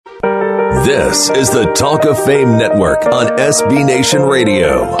This is the Talk of Fame Network on SB Nation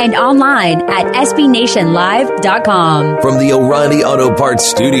Radio. And online at SBNationLive.com. From the O'Reilly Auto Parts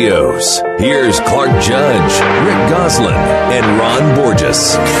Studios, here's Clark Judge, Rick Gosselin, and Ron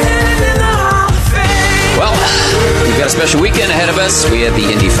Borges. Well, we've got a special weekend ahead of us. We have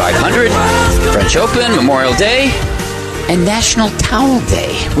the Indy 500, French Open, Memorial Day, and National Towel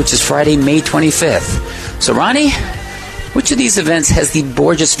Day, which is Friday, May 25th. So, Ronnie, which of these events has the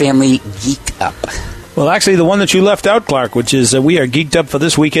Borges family geeked up? Well, actually, the one that you left out, Clark, which is we are geeked up for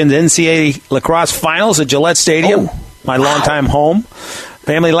this weekend, NCAA Lacrosse Finals at Gillette Stadium, my longtime home.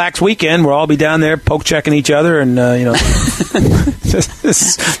 Family Lax weekend. We'll all be down there poke-checking each other and,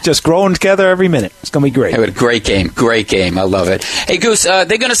 just growing together every minute. It's going to be great. Hey, great game. Great game. I love it. Hey, Goose, they're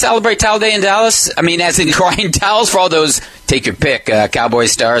going to celebrate Towel Day in Dallas? I mean, as in crying towels for all those, take your pick,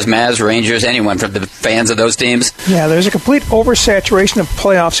 Cowboys, Stars, Mavs, Rangers, anyone from the fans of those teams? Yeah, there's a complete oversaturation of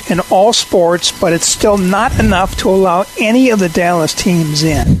playoffs in all sports, but it's still not enough to allow any of the Dallas teams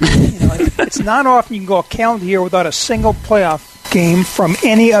in. It's not often you can go a calendar year without a single playoff game from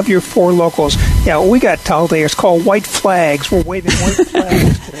any of your four locals. Yeah, we got Towel Day. It's called White Flags. We're waving white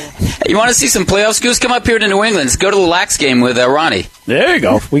flags today. Hey, you want to see some playoffs, Goose? Come up here to New England. Let's go to the Lax game with Ronnie. There you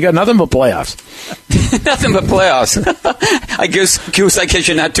go. We got nothing but playoffs. Nothing but playoffs. Goose, I guess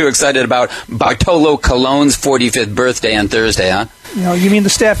you're not too excited about Bartolo Colon's 45th birthday on Thursday, huh? You mean the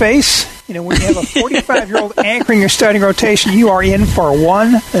staff ace? When you have a 45-year-old anchoring your starting rotation, you are in for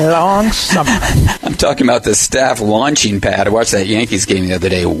one long summer. I'm talking about the staff launching pad. I watched that Yankees game the other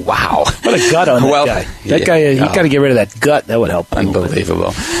day. Wow. What a gut on that guy. That guy, you got to get rid of that gut. That would help.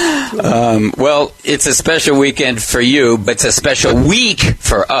 Unbelievable. Well, it's a special weekend for you, but it's a special week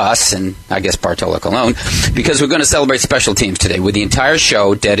for us, and I guess Bartolo Colon, because we're going to celebrate special teams today with the entire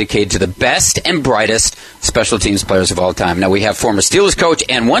show dedicated to the best and brightest special teams players of all time. Now, we have former Steelers coach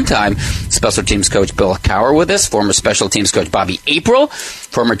and one-time special teams coach Bill Cowher with us, former special teams coach Bobby April,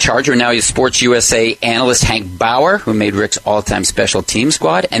 former Charger, now he's Sports USA analyst Hank Bauer, who made Rick's all-time special team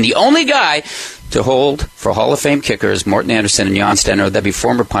squad, and the only guy to hold for Hall of Fame kickers Morton Anderson and Jan Stenner, that'd be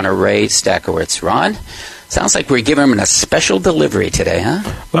former punter Ray Stackowitz. Ron, sounds like we're giving him a special delivery today, huh?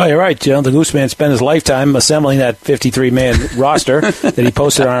 Well, you're right. The Gooseman spent his lifetime assembling that 53-man roster that he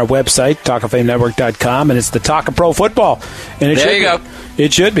posted on our website, talkoffamenetwork.com, and it's the Talk of Pro Football. And there you go.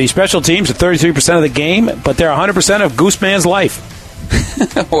 It should be. Special teams are 33% of the game, but they're 100% of Gooseman's life.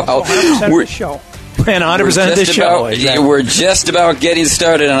 Well, 100% of the show. And 100% of this show. Exactly. We're just about getting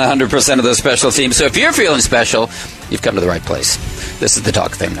started on 100% of those special teams. So if you're feeling special, you've come to the right place. This is the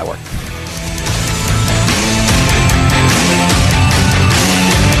Talk of Fame Network.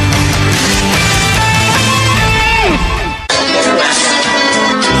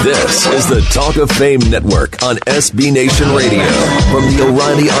 This is the Talk of Fame Network on SB Nation Radio. From the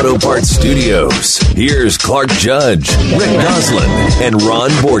O'Reilly Auto Parts Studios, here's Clark Judge, Rick Gosselin, and Ron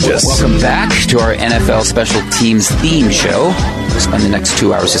Borges. Welcome back to our NFL Special Teams theme show. We'll spend the next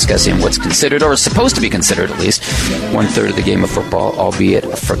 2 hours discussing what's considered, or supposed to be considered at least, 1/3 of the game of football, albeit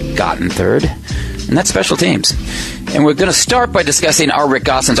a forgotten third. And that's special teams. And we're going to start by discussing our Rick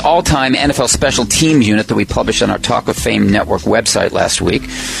Gosselin's all-time NFL special teams unit that we published on our Talk of Fame Network website last week.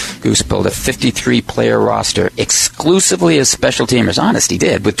 Goose built a 53-player roster exclusively as special teamers. Honest, he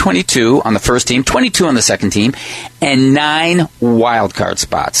did, with 22 on the first team, 22 on the second team, and 9 wildcard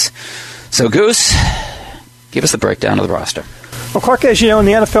spots. So, Goose, give us the breakdown of the roster. Well, Clark, as you know, in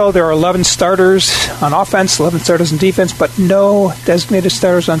the NFL, there are 11 starters on offense, 11 starters on defense, but no designated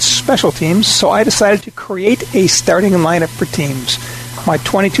starters on special teams. So I decided to create a starting lineup for teams. My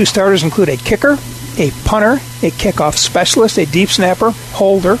 22 starters include a kicker, a punter, a kickoff specialist, a deep snapper,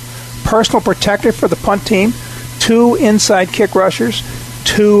 holder, personal protector for the punt team, 2 inside kick rushers,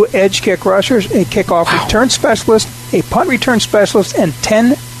 2 edge kick rushers, a kickoff return specialist, a punt return specialist, and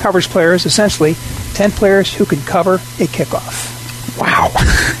 10 coverage players, essentially 10 players who can cover a kickoff. Wow.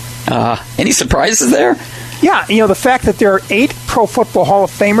 Any surprises there? Yeah, the fact that there are 8 Pro Football Hall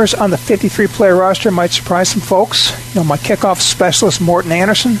of Famers on the 53-player roster might surprise some folks. My kickoff specialist, Morton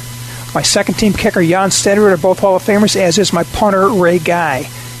Anderson, my second-team kicker, Jan Stenner, are both Hall of Famers, as is my punter, Ray Guy.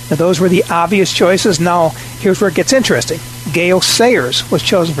 Now, those were the obvious choices. Now, here's where it gets interesting. Gale Sayers was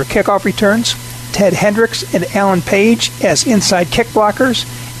chosen for kickoff returns, Ted Hendricks and Alan Page as inside kick blockers,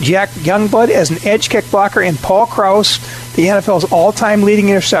 Jack Youngblood as an edge kick blocker, and Paul Krause, the NFL's all-time leading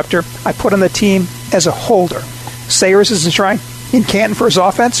interceptor, I put on the team as a holder. Sayers is enshrined in Canton for his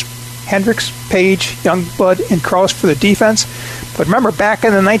offense, Hendricks, Page, Youngblood, and Krause for the defense. But remember, back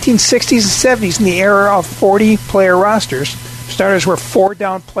in the 1960s and 70s, in the era of 40-player rosters, starters were 4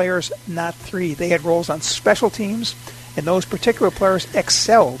 down players, not 3. They had roles on special teams and those particular players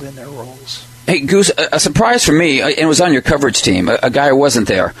excelled in their roles. Hey, Goose, a surprise for me, and it was on your coverage team, a guy who wasn't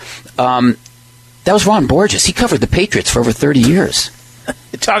there. That was Ron Borges. He covered the Patriots for over 30 years.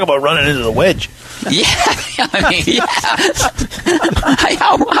 You talk about running into the wedge. Yeah, I mean, yeah.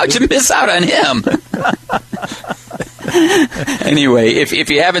 How'd you miss out on him? Anyway, if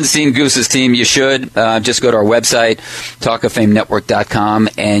you haven't seen Goose's team, you should. Just go to our website, talkoffamenetwork.com,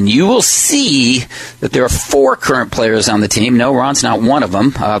 and you will see that there are 4 current players on the team. No, Ron's not one of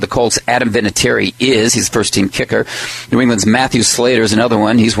them. The Colts' Adam Vinatieri is. He's the first-team kicker. New England's Matthew Slater is another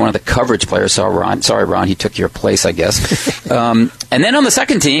one. He's one of the coverage players. Sorry, Ron, he took your place, I guess. And then on the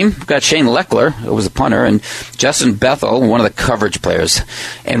second team, we've got Shane Leckler, who was a punter, and Justin Bethel, one of the coverage players.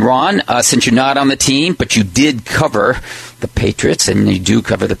 And Ron, since you're not on the team, but you did cover the Patriots, and you do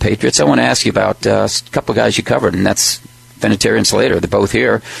cover the Patriots, I want to ask you about a couple of guys you covered, and that's Vinatieri and Slater. They're both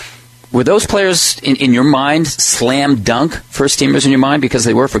here. Were those players, in your mind, slam dunk first-teamers in your mind because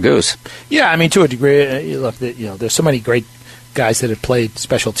they were for Goose? Yeah, I mean, to a degree. Look, there's so many great guys that have played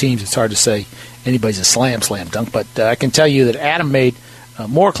special teams, it's hard to say anybody's a slam dunk, but I can tell you that Adam made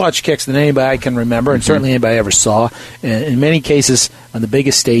more clutch kicks than anybody I can remember, and certainly anybody ever saw. And in many cases, on the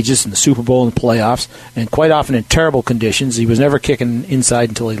biggest stages, in the Super Bowl and the playoffs, and quite often in terrible conditions. He was never kicking inside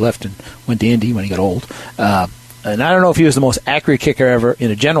until he left and went to Indy when he got old. And I don't know if he was the most accurate kicker ever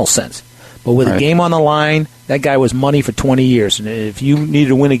in a general sense, but with a game on the line, that guy was money for 20 years. And if you needed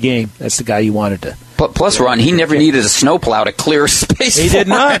to win a game, that's the guy you wanted to. But plus, Ron, he never needed a snowplow to clear space. He did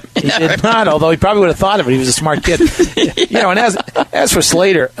not. He did not. Although he probably would have thought of it. He was a smart kid. And as for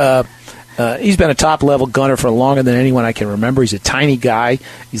Slater, he's been a top-level gunner for longer than anyone I can remember. He's a tiny guy.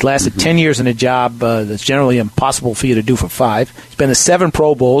 He's lasted 10 years in a job that's generally impossible for you to do for 5. He's been to 7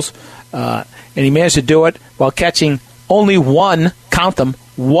 Pro Bowls, and he managed to do it while catching only one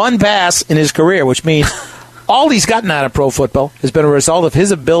pass in his career, which means all he's gotten out of pro football has been a result of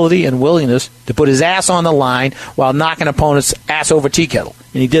his ability and willingness to put his ass on the line while knocking opponents' ass over tea kettle.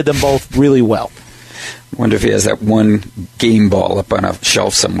 And he did them both really well. I wonder if he has that one game ball up on a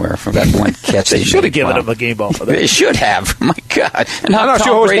shelf somewhere from that one catch. They should have given him a game ball for that. They should have. My God. And I'm not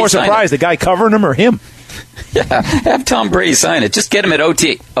sure who was more surprised, the guy covering him or him. Yeah, have Tom Brady sign it. Just get him at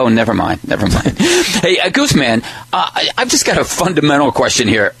OT. Oh, never mind. Hey, Gooseman, I've just got a fundamental question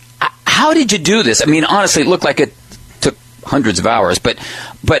here. How did you do this? I mean, honestly, it looked like it took hundreds of hours, but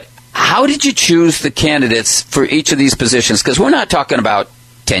how did you choose the candidates for each of these positions? Because we're not talking about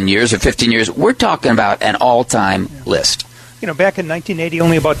 10 years or 15 years. We're talking about an all-time list. Back in 1980,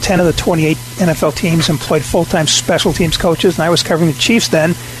 only about 10 of the 28 NFL teams employed full-time special teams coaches, and I was covering the Chiefs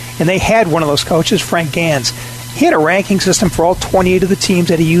then, and they had one of those coaches, Frank Gans. He had a ranking system for all 28 of the teams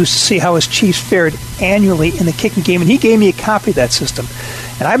that he used to see how his Chiefs fared annually in the kicking game, and he gave me a copy of that system.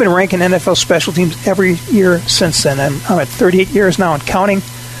 And I've been ranking NFL special teams every year since then. I'm at 38 years now and counting,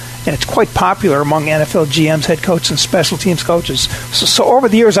 and it's quite popular among NFL GMs, head coaches, and special teams coaches. So over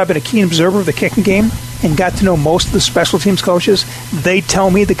the years, I've been a keen observer of the kicking game and got to know most of the special teams coaches. They tell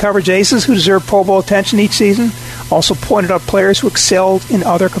me the coverage aces who deserve Pro Bowl attention each season also pointed out players who excelled in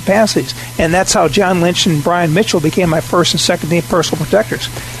other capacities. And that's how John Lynch and Brian Mitchell became my first and second team personal protectors.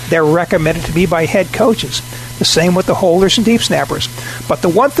 They're recommended to me by head coaches. The same with the holders and deep snappers. But the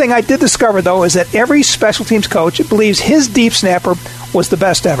one thing I did discover, though, is that every special teams coach believes his deep snapper was the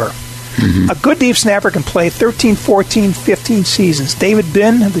best ever. Mm-hmm. A good deep snapper can play 13, 14, 15 seasons. David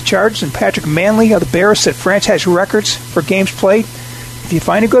Binn of the Chargers and Patrick Manley of the Bears set franchise records for games played. If you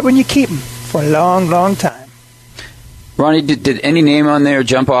find a good one, you keep him for a long, long time. Ronnie, did any name on there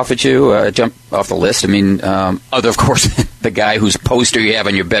jump off at you, jump off the list? I mean, other, of course, the guy whose poster you have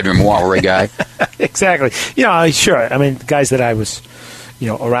on your bedroom wall, Ray Guy. Exactly. Sure. I mean, the guys that I was,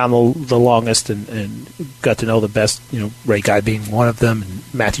 around the longest and got to know the best, Ray Guy being one of them, and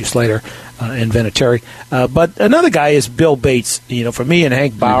Matthew Slater and Vinatieri. But another guy is Bill Bates. For me and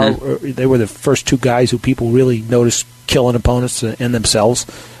Hank Bauer, they were the first 2 guys who people really noticed killing opponents and themselves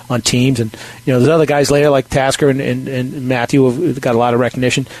on teams. And there's other guys later like Tasker and Matthew have got a lot of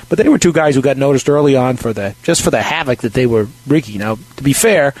recognition, but they were 2 guys who got noticed early on for the havoc that they were wreaking. Now, to be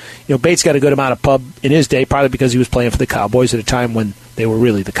fair, Bates got a good amount of pub in his day, probably because he was playing for the Cowboys at a time when they were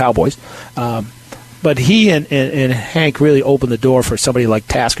really the Cowboys. But he and Hank really opened the door for somebody like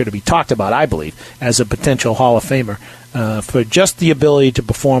Tasker to be talked about, I believe, as a potential Hall of Famer for just the ability to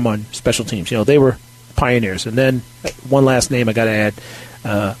perform on special teams. They were pioneers. And then one last name I got to add.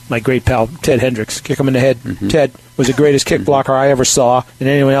 My great pal, Ted Hendricks. Kick him in the head. Mm-hmm. Ted was the greatest kick blocker I ever saw, and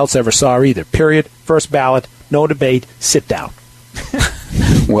anyone else ever saw either. Period. First ballot. No debate. Sit down.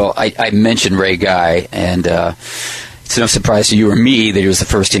 Well, I mentioned Ray Guy, and it's It's no surprise to you or me that he was the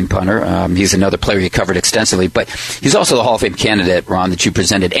first-team punter. He's another player you covered extensively, but he's also the Hall of Fame candidate, Ron, that you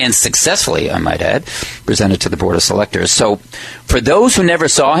presented, and successfully, I might add, presented to the Board of Selectors. So for those who never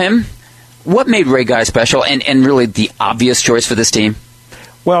saw him, what made Ray Guy special and really the obvious choice for this team?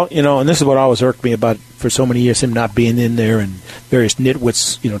 Well, and this is what always irked me about for so many years, him not being in there and various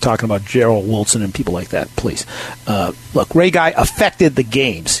nitwits, talking about Gerald Wilson and people like that. Please. Look, Ray Guy affected the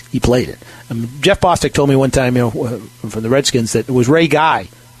games he played in. Jeff Bostic told me one time, from the Redskins, that it was Ray Guy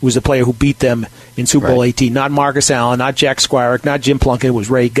who was the player who beat them in Super Bowl 18. Not Marcus Allen, not Jack Squires, not Jim Plunkett. It was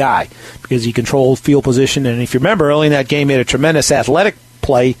Ray Guy because he controlled field position. And if you remember, early in that game, he had a tremendous athletic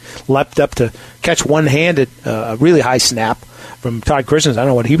play, leapt up to catch one-handed, a really high snap from Todd Christensen. I don't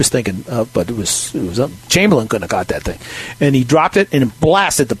know what he was thinking, but it was Chamberlain couldn't have got that thing. And he dropped it and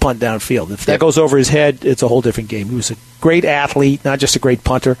blasted the punt downfield. If that goes over his head, it's a whole different game. He was a great athlete, not just a great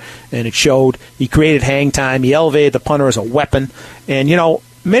punter, and it showed. He created hang time. He elevated the punter as a weapon. And,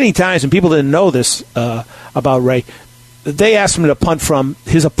 many times, and people didn't know this about Ray, they asked him to punt from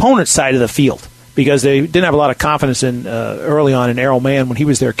his opponent's side of the field, because they didn't have a lot of confidence in early on in Errol Mann when he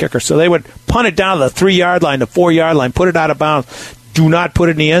was their kicker. So they would punt it down to the 3-yard line, the 4-yard line, put it out of bounds. Do not put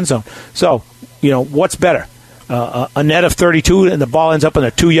it in the end zone. So, what's better? A net of 32 and the ball ends up on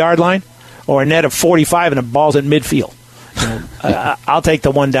the 2-yard line, or a net of 45 and the ball's at midfield? I'll take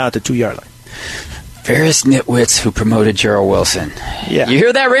the one down at the 2-yard line. Various nitwits who promoted Gerald Wilson. Yeah. You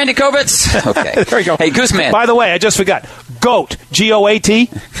hear that, Randy Kovitz? Okay. There you go. Hey, Gooseman. By the way, I just forgot. GOAT. G-O-A-T.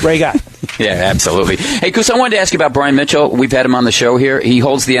 Ray Guy. Yeah, absolutely. Hey, Goose, I wanted to ask you about Brian Mitchell. We've had him on the show here. He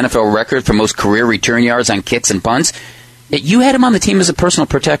holds the NFL record for most career return yards on kicks and punts. You had him on the team as a personal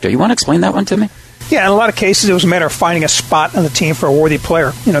protector. You want to explain that one to me? Yeah, in a lot of cases, it was a matter of finding a spot on the team for a worthy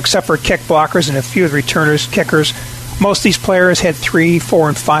player. Except for kick blockers and a few of the returners, kickers, most of these players had 3, 4,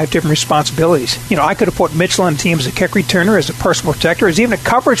 and 5 different responsibilities. I could have put Mitchell on the team as a kick returner, as a personal protector, as even a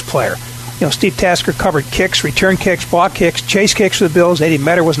coverage player. Steve Tasker covered kicks, return kicks, block kicks, chase kicks for the Bills. Eddie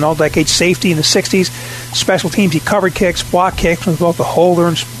Metter was an all-decade safety in the 60s. Special teams, he covered kicks, block kicks, was both a holder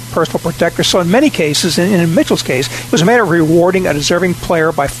and personal protector. So in many cases, and in Mitchell's case, it was a matter of rewarding a deserving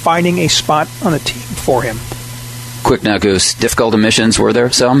player by finding a spot on the team for him. Quick now, Goose. Difficult omissions, were there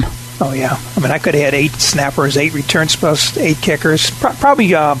some? Oh, yeah. I could have had 8 snappers, 8 return specialists, 8 kickers. Probably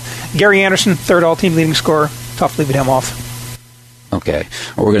Gary Anderson, third all-team leading scorer. Tough leaving him off. Okay.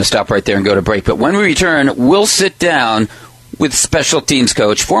 Well, we're going to stop right there and go to break. But when we return, we'll sit down with special teams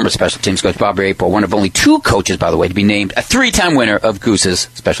coach, former special teams coach Bobby April, one of only 2 coaches, by the way, to be named a 3-time winner of Goose's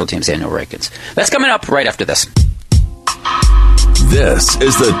Special Teams Annual Rankings. That's coming up right after this. This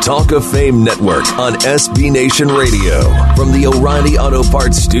is the Talk of Fame Network on SB Nation Radio from the O'Reilly Auto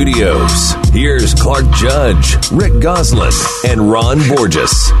Parts Studios. Here's Clark Judge, Rick Goslin, and Ron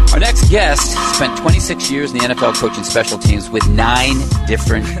Borges. Our next guest spent 26 years in the NFL coaching special teams with 9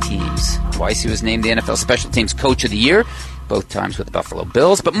 different teams. Twice he was named the NFL Special Teams Coach of the Year, both times with the Buffalo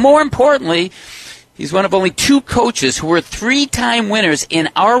Bills. But more importantly, he's one of only 2 coaches who were 3-time winners in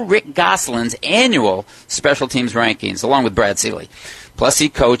our Rick Goslin's annual special teams rankings, along with Brad Seeley. Plus, he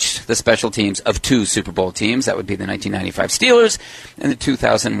coached the special teams of 2 Super Bowl teams. That would be the 1995 Steelers and the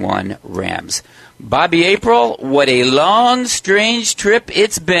 2001 Rams. Bobby April, what a long, strange trip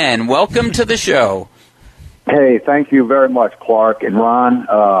it's been. Welcome to the show. Hey, thank you very much, Clark and Ron.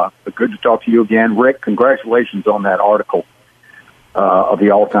 Good to talk to you again. Rick, congratulations on that article of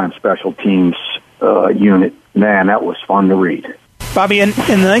the all-time special teams unit. Man, that was fun to read. Bobby, in the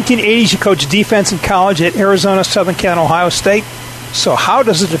 1980s, you coached defense in college at Arizona, Southern Cal, and Ohio State. So how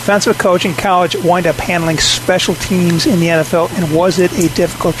does a defensive coach in college wind up handling special teams in the NFL, and was it a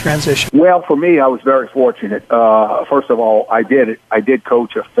difficult transition? Well, for me, I was very fortunate. First of all, I did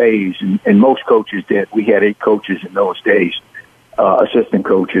coach a phase, and most coaches did. We had 8 coaches in those days, assistant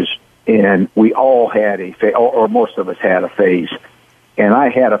coaches, and we all had a phase, or most of us had a phase. And I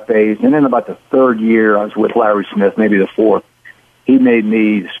had a phase, and then about the 3rd year, I was with Larry Smith, maybe the 4th. He made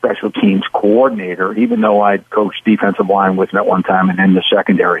me the special teams coordinator, even though I'd coached defensive line with him at one time and in the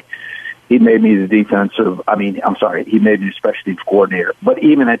secondary. He made me the he made me the special teams coordinator. But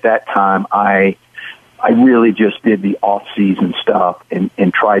even at that time, I really just did the off-season stuff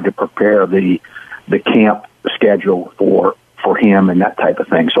and tried to prepare the camp schedule for him and that type of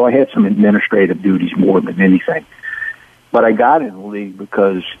thing. So I had some administrative duties more than anything. But I got in the league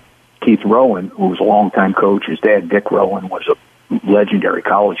because Keith Rowan, who was a longtime coach, his dad, Dick Rowan, was a legendary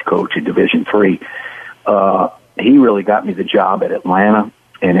college coach in Division III. He really got me the job at Atlanta.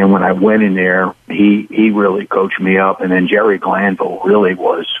 And then when I went in there, he really coached me up. And then Jerry Glanville really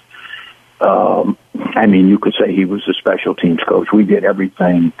was, I mean, you could say he was a special teams coach. We did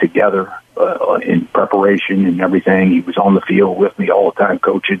everything together in preparation and everything. He was on the field with me all the time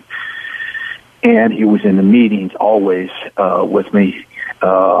coaching, and he was in the meetings always with me.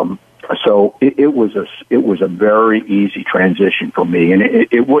 So it was a very easy transition for me, and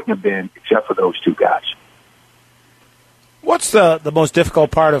it wouldn't have been except for those two guys. What's the most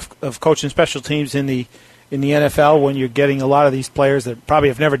difficult part of coaching special teams in the NFL when you're getting a lot of these players that probably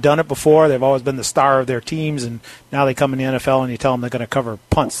have never done it before? They've always been the star of their teams, and now they come in the NFL and you tell them they're going to cover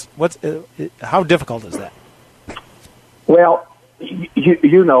punts. How difficult is that? Well,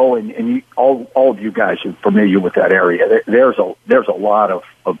 you know, and all of you guys are familiar with that area. There's a lot of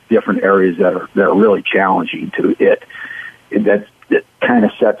different areas that are really challenging to it. That kind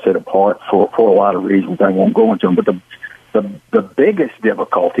of sets it apart for a lot of reasons. I won't go into them, but the biggest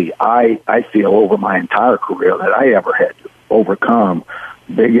difficulty I feel over my entire career that I ever had to overcome,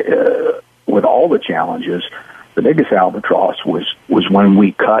 with all the challenges, the biggest albatross was when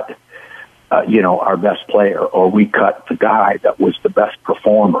we cut, our best player, or we cut the guy that was the best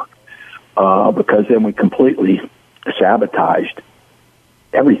performer, because then we completely sabotaged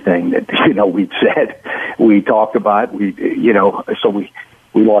everything that we'd said, we talked about, so we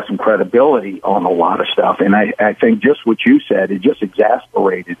lost some credibility on a lot of stuff. And I think just what you said, it just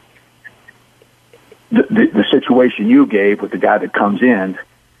exasperated the situation you gave with the guy that comes in.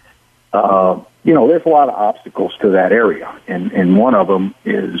 There's a lot of obstacles to that area. And one of them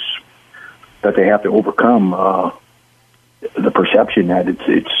is that they have to overcome the perception that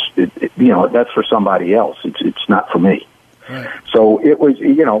that's for somebody else. It's not for me. Right. So it was,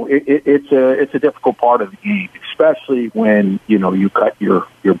 it's a difficult part of the game, especially when you cut your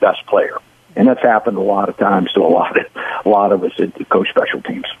best player, and that's happened a lot of times to a lot of us at coach special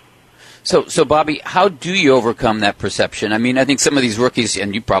teams. So Bobby, how do you overcome that perception? I mean, I think some of these rookies,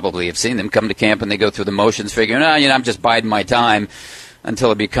 and you probably have seen them, come to camp and they go through the motions, figuring, I'm just biding my time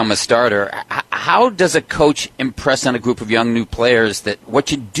until I become a starter. How does a coach impress on a group of young new players that what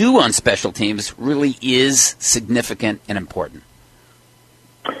you do on special teams really is significant and important?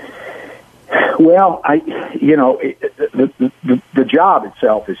 Well, the job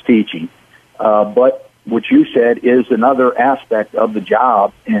itself is teaching, but what you said is another aspect of the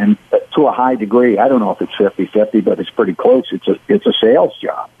job, and to a high degree, I don't know if it's 50-50, but it's pretty close. It's a sales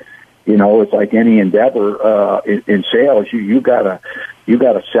job. It's like any endeavor in sales. You gotta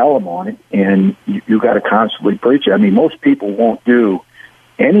sell them on it, and you gotta constantly preach it. I mean, most people won't do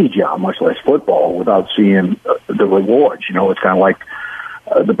any job, much less football, without seeing the rewards. It's kind of like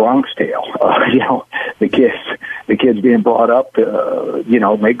the Bronx Tale. The kids being brought up to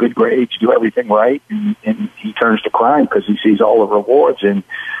make good grades, do everything right, and he turns to crime because he sees all the rewards and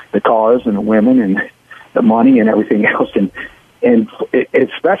the cars and the women and the money and everything else. And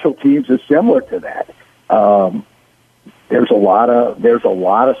special teams is similar to that. There's a lot of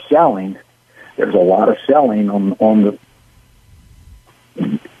selling. There's a lot of selling on the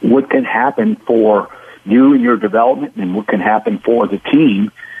what can happen for you and your development, and what can happen for the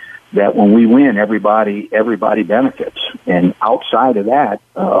team. That when we win, everybody benefits. And outside of that,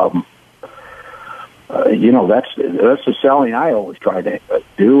 that's the selling I always try to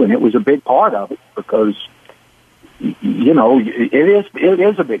do, and it was a big part of it because. It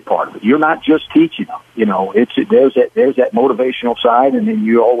is a big part of it. You're not just teaching them. There's that motivational side, and then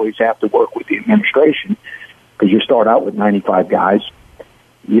you always have to work with the administration because you start out with 95 guys.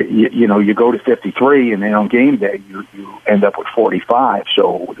 You go to 53, and then on game day you end up with 45.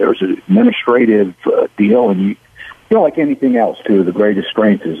 So there's an administrative deal, and like anything else too, the greatest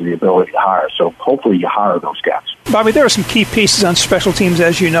strength is the ability to hire. So hopefully you hire those guys. Bobby, there are some key pieces on special teams,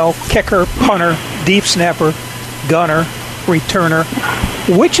 as you know: kicker, punter, deep snapper, gunner, returner.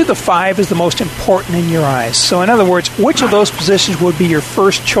 Which of the five is the most important in your eyes? So in other words, which of those positions would be your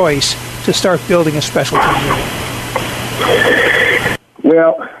first choice to start building a special team unit?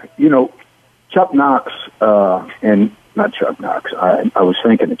 Well, Chuck Knox, and not Chuck Knox. I was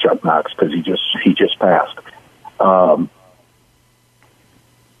thinking of Chuck Knox because he just passed.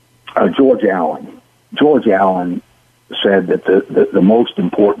 George Allen. George Allen said that the most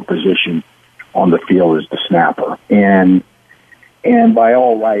important position on the field is the snapper, and by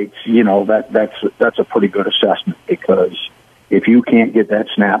all rights, that's a pretty good assessment, because if you can't get that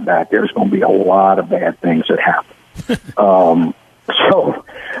snap back, there's going to be a lot of bad things that happen.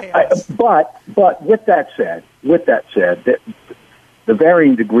 But with that said, that the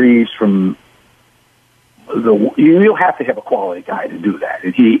varying degrees from you'll have to have a quality guy to do that,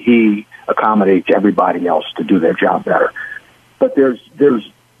 and he accommodates everybody else to do their job better. But there's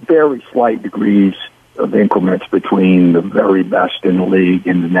very slight degrees of increments between the very best in the league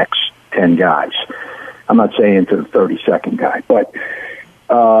and the next 10 guys. I'm not saying to the 32nd guy, but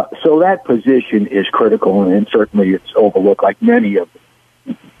so that position is critical, and certainly it's overlooked like many of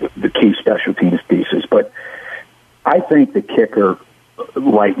the key special teams pieces. But I think the kicker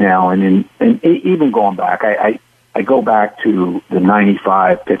right now, and even going back, I go back to the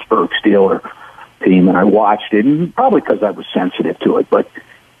 95 Pittsburgh Steelers team, and I watched it, and probably because I was sensitive to it, but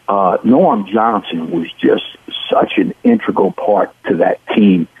Norm Johnson was just such an integral part to that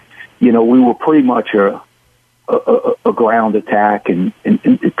team. You know, we were pretty much a ground attack and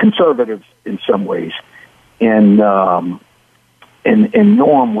conservative in some ways. And Norm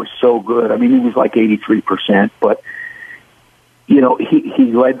was so good. I mean, he was like 83%, but you know,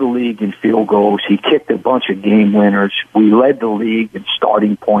 he led the league in field goals. He kicked a bunch of game winners. We led the league in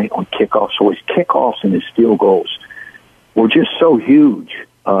starting point on kickoffs. So his kickoffs and his field goals were just so huge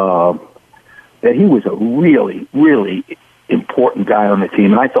that he was a really, really important guy on the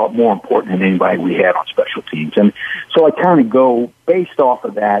team, and I thought more important than anybody we had on special teams. And so I kind of go based off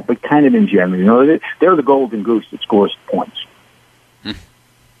of that, but kind of in general. You know, they're the golden goose that scores points.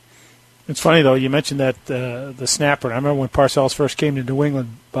 It's funny, though, you mentioned that the snapper. And I remember when Parcells first came to New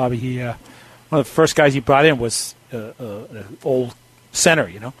England, Bobby, one of the first guys he brought in was an old center,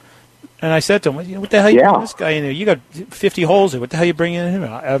 you know. And I said to him, what the hell are you bringing this guy in there? You got 50 holes there. What the hell are you bringing in him?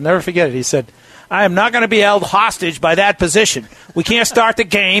 I'll never forget it. He said, I am not going to be held hostage by that position. We can't start the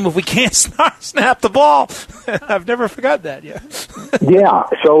game if we can't snap the ball. I've never forgot that, Yeah,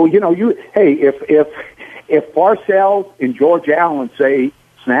 so, you know, if Parcells and George Allen say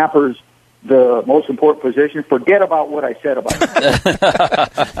snappers the most important position, forget about what I said about it.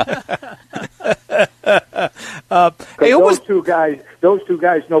 Hey, those two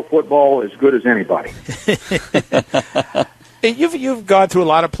guys know football as good as anybody. You've gone through a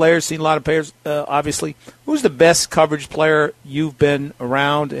lot of players, seen a lot of players, obviously. Who's the best coverage player you've been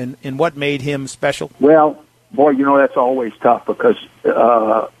around, and what made him special? Well, boy, you know, that's always tough because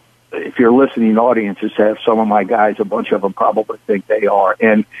if your listening audiences have some of my guys, a bunch of them probably think they are.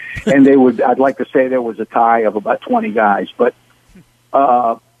 And they would, I'd like to say there was a tie of about 20 guys. But,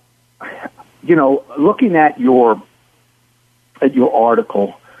 you know, looking at your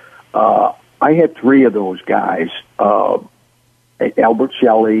article, I had three of those guys, Albert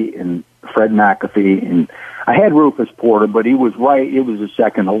Shelley and Fred McAfee, and I had Rufus Porter, but he was right. It was the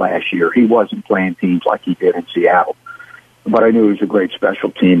second to last year. He wasn't playing teams like he did in Seattle, but I knew he was a great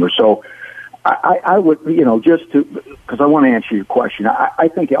special teamer. So I would, you know, just to, because I want to answer your question, I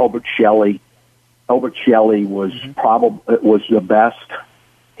think Albert Shelley was was the best.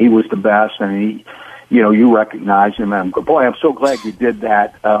 He was the best, and he, you know, you recognize him. And boy, I'm so glad you did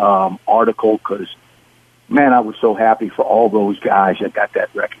that article because, man, I was so happy for all those guys that got that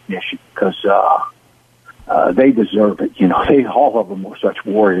recognition because they deserve it. You know, all of them were such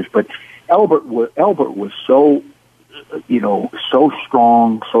warriors. But Albert was so, you know, so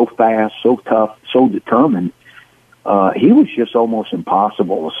strong, so fast, so tough, so determined. He was just almost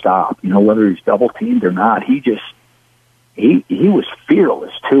impossible to stop. You know, whether he's double teamed or not, he was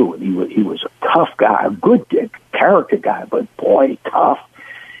fearless too, and he was a tough guy, a good character guy, but boy, tough.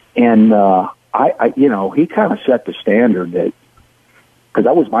 And I you know, he kind of set the standard that, because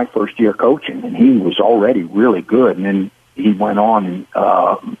that was my first year coaching, and he was already really good, and then he went on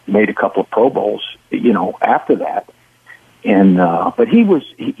and made a couple of Pro Bowls, you know, after that. And but he was,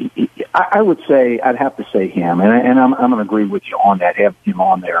 I would say, I'd have to say him, and I'm going to agree with you on that. Have him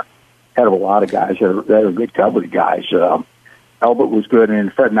on there. Out of a lot of guys that are good coverage guys. Albert was good,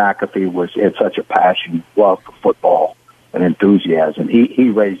 and Fred McAfee had such a passion, love for football, and enthusiasm. He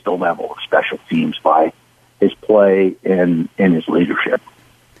raised the level of special teams by his play and his leadership.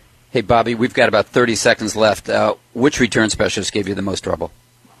 Hey, Bobby, we've got about 30 seconds left. Which return specialist gave you the most trouble?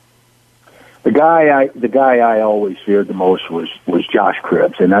 The guy I always feared the most was Josh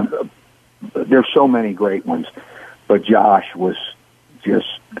Cribbs, and there's so many great ones, but Josh was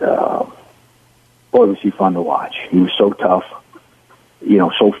just boy, was he fun to watch. He was so tough, you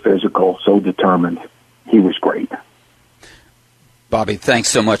know, so physical, so determined. He was great. Bobby, thanks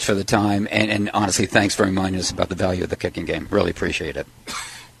so much for the time, and honestly, thanks for reminding us about the value of the kicking game. Really appreciate it.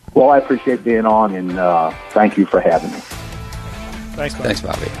 Well, I appreciate being on, and thank you for having me. Thanks, Bobby. Thanks,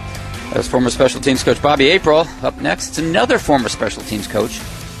 Bobby. That was former special teams coach Bobby April. Up next, another former special teams coach,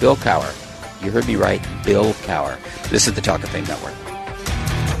 Bill Cowher. You heard me right, Bill Cowher. This is the Talk of Fame Network.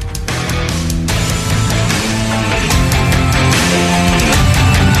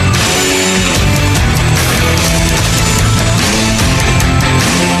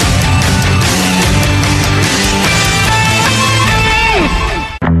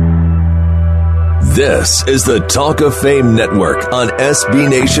 This This is the Talk of Fame Network on SB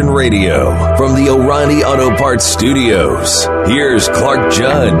Nation Radio from the O'Reilly Auto Parts Studios. Here's Clark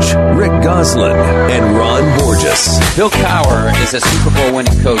Judge, Rick Goslin, and Ron Borges. Bill Cowher is a Super Bowl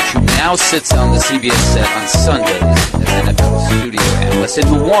winning coach who now sits on the CBS set on Sundays as NFL studio analyst and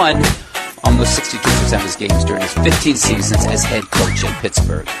who won almost 62% of his games during his 15 seasons as head coach in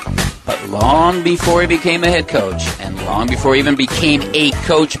Pittsburgh. But long before he became a head coach, and long before he even became a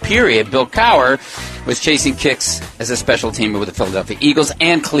coach, period, Bill Cowher was chasing kicks as a special teamer with the Philadelphia Eagles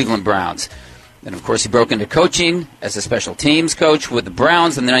and Cleveland Browns. Then, of course, he broke into coaching as a special teams coach with the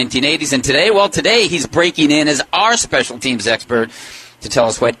Browns in the 1980s. And today he's breaking in as our special teams expert to tell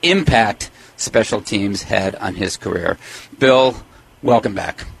us what impact special teams had on his career. Bill, welcome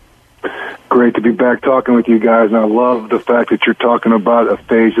back. Great to be back talking with you guys, and I love the fact that you're talking about a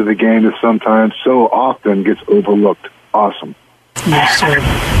phase of the game that sometimes so often gets overlooked. Awesome. Yes,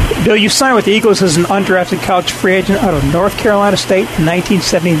 sir. Bill, you signed with the Eagles as an undrafted college free agent out of North Carolina State in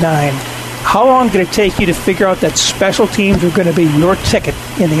 1979. How long did it take you to figure out that special teams were going to be your ticket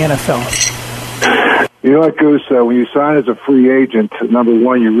in the NFL? You know, like Goose said, when you sign as a free agent, number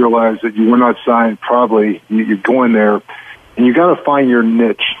one, you realize that you were not signed probably. You're going there, and you got to find your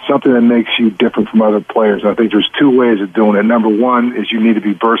niche, something that makes you different from other players. I think there's two ways of doing it. Number one is you need to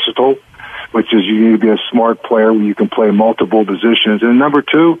be versatile, which is you need to be a smart player where you can play multiple positions. And number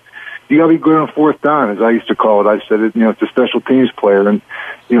two, you got to be good on fourth down, as I used to call it. I said it, it's a special teams player. And,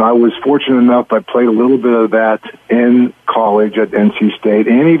 I was fortunate enough, I played a little bit of that in college at NC State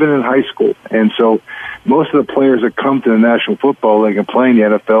and even in high school. And so most of the players that come to the National Football League and play in the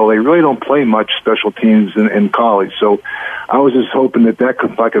NFL, they really don't play much special teams in college. So I was just hoping that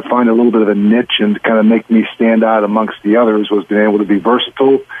if I could find a little bit of a niche and kind of make me stand out amongst the others, was being able to be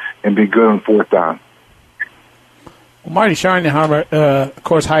versatile and be good on fourth down. Well, Marty Schottenheimer, of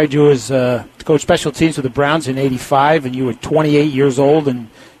course, hired you as to coach special teams with the Browns in '85, and you were 28 years old, and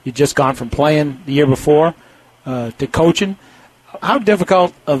you'd just gone from playing the year before to coaching. How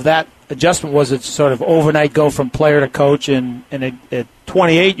difficult of that adjustment was it to sort of overnight go from player to coach? And at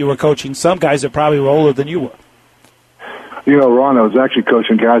 28, you were coaching some guys that probably were older than you were. Ron, I was actually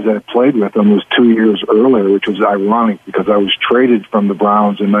coaching guys that I played with them was 2 years earlier, which was ironic because I was traded from the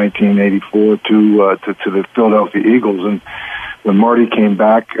Browns in 1984 to the Philadelphia Eagles. And when Marty came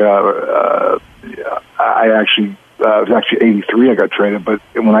back, it was actually 83 I got traded, but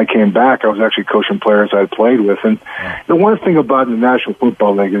when I came back, I was actually coaching players I had played with. And the one thing about the National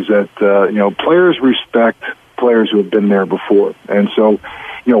Football League is that, players respect players who have been there before. And so,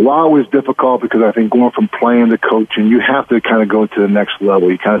 while it was difficult because I think going from playing to coaching, you have to kind of go to the next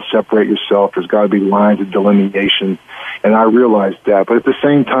level. You kind of separate yourself. There's got to be lines of delineation. And I realized that. But at the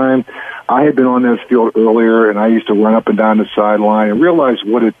same time, I had been on that field earlier, and I used to run up and down the sideline and realize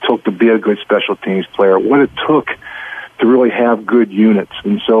what it took to be a good special teams player, what it took to really have good units.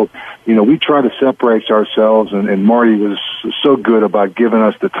 And so, we try to separate ourselves, and Marty was so good about giving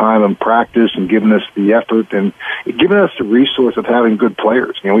us the time and practice and giving us the effort and giving us the resource of having good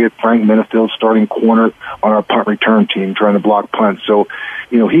players. We had Frank Minifield starting corner on our punt return team trying to block punts. So,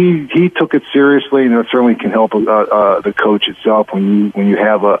 he took it seriously, and it certainly can help the coach itself when you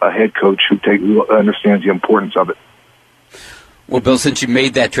have a head coach who understands the importance of it. Well, Bill, since you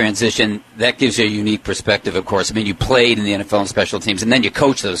made that transition, that gives you a unique perspective, of course. I mean, you played in the NFL and special teams, and then you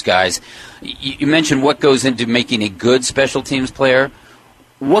coach those guys. You mentioned what goes into making a good special teams player.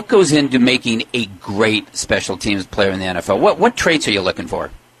 What goes into making a great special teams player in the NFL? What traits are you looking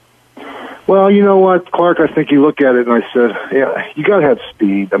for? Well, you know what, Clark, I think you look at it, and I said, yeah, you got to have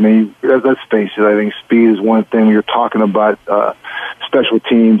speed. I mean, let's face it, I think speed is one thing when you're talking about special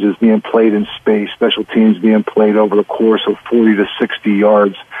teams is being played in space, special teams being played over the course of 40 to 60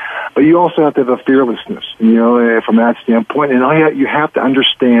 yards. But you also have to have a fearlessness, from that standpoint. And you have to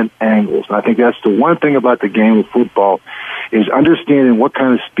understand angles. And I think that's the one thing about the game of football is understanding what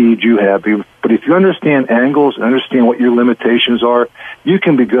kind of speed you have. But if you understand angles and understand what your limitations are, you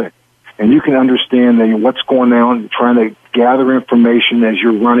can be good. And you can understand what's going on, trying to gather information as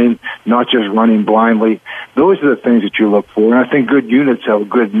you're running, not just running blindly. Those are the things that you look for. And I think good units have a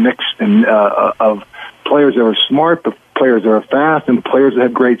good mix of players that are smart, but players that are fast, and players that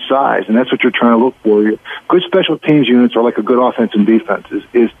have great size. And that's what you're trying to look for. Good special teams units are like a good offense and defense.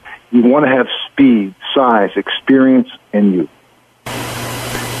 Is you want to have speed, size, experience, and youth.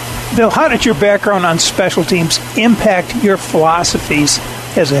 Bill, how did your background on special teams impact your philosophies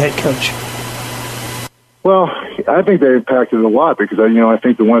as a head coach? Well, I think they impacted it a lot because, I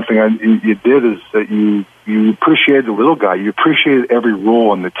think the one thing you did is that you appreciated the little guy. You appreciated every role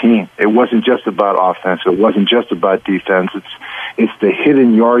on the team. It wasn't just about offense. It wasn't just about defense. It's the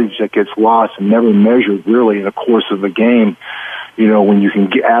hidden yardage that gets lost and never measured really in the course of the game. When you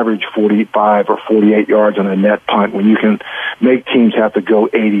can average 45 or 48 yards on a net punt, when you can make teams have to go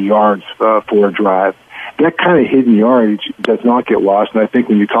 80 yards for a drive. That kind of hidden yardage does not get lost. And I think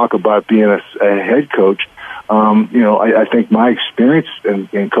when you talk about being a head coach, I think my experience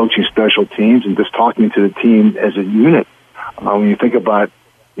in coaching special teams and just talking to the team as a unit, when you think about,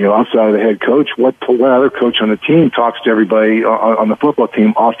 outside of the head coach, what other coach on the team talks to everybody on the football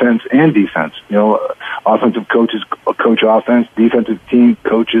team, offense and defense. Offensive coaches coach offense, defensive team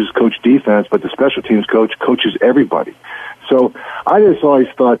coaches coach defense, but the special teams coach coaches everybody. So I just always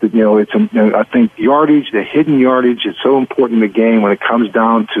thought that, I think yardage, the hidden yardage is so important in the game when it comes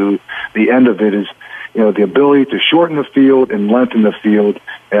down to the end of it is, the ability to shorten the field and lengthen the field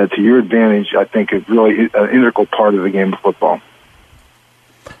to your advantage, I think is really an integral part of the game of football.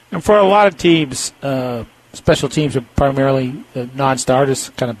 And for a lot of teams, special teams are primarily non-starters,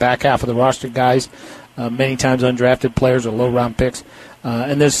 kind of back half of the roster guys, many times undrafted players or low-round picks.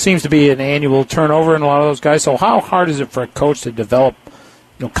 And there seems to be an annual turnover in a lot of those guys. So how hard is it for a coach to develop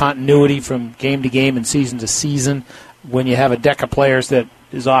continuity from game to game and season to season when you have a deck of players that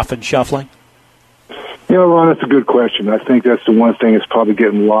is often shuffling? Ron, that's a good question. I think that's the one thing that's probably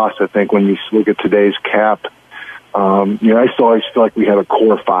getting lost, I think, when you look at today's cap. I still always feel like we had a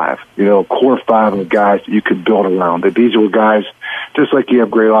core five, a core five of guys that you could build around. That these were guys, just like you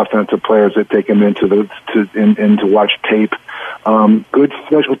have great offensive players that take them into to watch tape. Good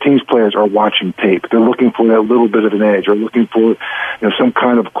special teams players are watching tape. They're looking for that little bit of an edge, or looking for some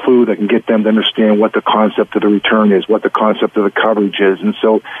kind of clue that can get them to understand what the concept of the return is, what the concept of the coverage is. And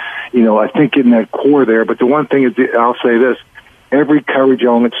so, I think getting that core there. But the one thing is, I'll say this: every coverage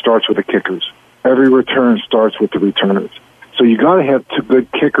element starts with the kickers. Every return starts with the returners. So you got to have two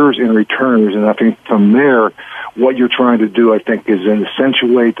good kickers and returners, and I think from there, what you're trying to do, I think, is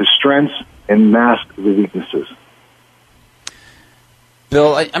accentuate the strengths and mask the weaknesses.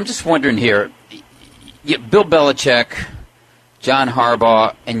 Bill, I'm just wondering here, Bill Belichick, John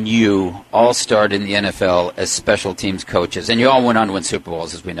Harbaugh, and you all started in the NFL as special teams coaches, and you all went on to win Super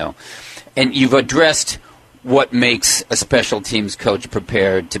Bowls, as we know. And you've addressed what makes a special teams coach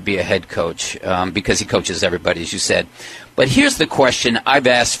prepared to be a head coach, because he coaches everybody, as you said. But here's the question I've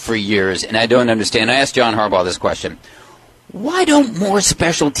asked for years, and I don't understand. I asked John Harbaugh this question. Why don't more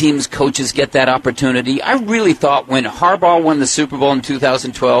special teams coaches get that opportunity? I really thought when Harbaugh won the Super Bowl in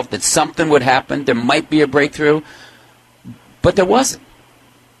 2012 that something would happen. There might be a breakthrough, but there wasn't.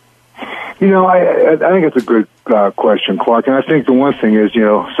 I think it's a good question, Clark. And I think the one thing is,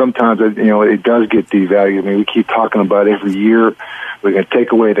 sometimes, it does get devalued. I mean, we keep talking about every year we're going to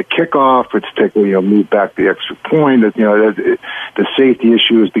take away the kickoff, let's take away, move back the extra point. The safety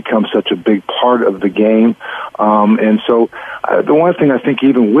issue has become such a big part of the game. And so the one thing I think,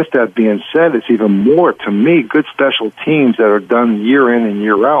 even with that being said, it's even more, to me, good special teams that are done year in and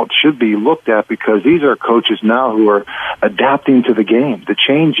year out should be looked at, because these are coaches now who are adapting to the game,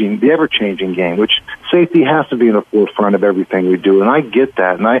 the ever-changing game, which safety has to be in the forefront of everything we do. And I get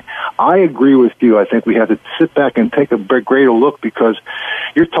that. And I agree with you. I think we have to sit back and take a greater look, because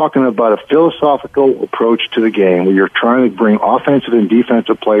you're talking about a philosophical approach to the game where you're trying to bring offensive and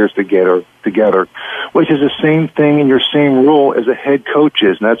defensive players together, which is the same thing in your same role as a head coach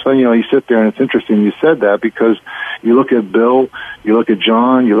is. And that's why, you sit there, and it's interesting you said that, because you look at Bill, you look at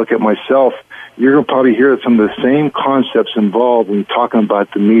John, you look at myself, you're going to probably hear some of the same concepts involved when you're talking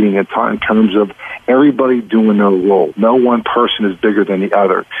about the meeting in terms of everybody doing their role. No one person is bigger than the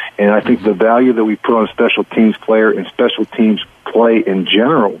other. And I think the value that we put on a special teams player and special teams play in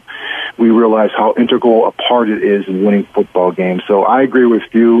general, we realize how integral a part it is in winning football games. So I agree with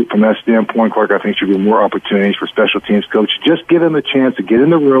you from that standpoint, Clark. I think there should be more opportunities for special teams coaches. Just give them a chance to get in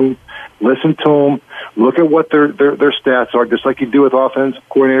the room, listen to them, look at what their stats are, just like you do with offensive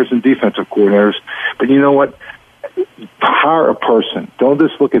coordinators and defensive coordinators. But you know what? Hire a person. Don't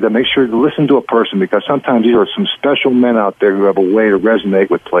just look at them. Make sure to listen to a person, because sometimes there are some special men out there who have a way to resonate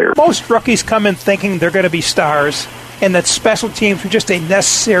with players. Most rookies come in thinking they're going to be stars, and that special teams are just a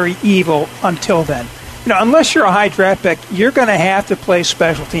necessary evil until then. Unless you're a high draft pick, you're going to have to play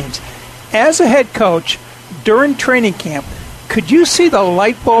special teams. As a head coach, during training camp, could you see the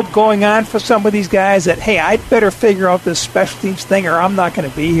light bulb going on for some of these guys that, hey, I'd better figure out this special teams thing or I'm not going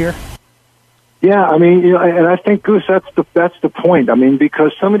to be here? Yeah, I mean, and I think, Goose, that's the point. I mean,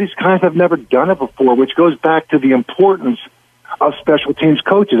 because some of these guys have never done it before, which goes back to the importance of special teams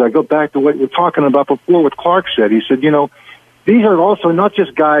coaches. I go back to what we were talking about before, what Clark said. He said, these are also not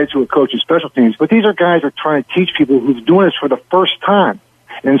just guys who are coaching special teams, but these are guys who are trying to teach people who's doing this for the first time.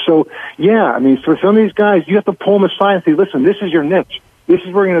 And so, for some of these guys, you have to pull them aside and say, listen, this is your niche. This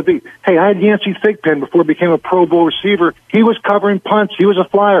is where you're going to be. Hey, I had Yancey Thigpen before he became a Pro Bowl receiver. He was covering punts. He was a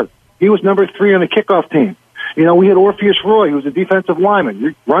flyer. He was number 3 on the kickoff team. We had Orpheus Roy, who was a defensive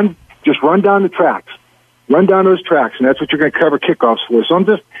lineman. Just run down the tracks. Run down those tracks, and that's what you're going to cover kickoffs for.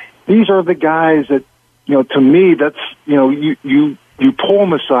 So these are the guys that, to me, that's, you pull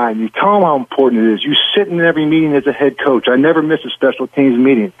them aside and you tell them how important it is. You sit in every meeting as a head coach. I never miss a special teams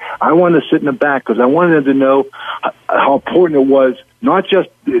meeting. I wanted to sit in the back because I wanted them to know how important it was, not just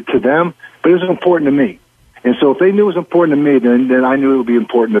to them, but it was important to me. And so if they knew it was important to me, then I knew it would be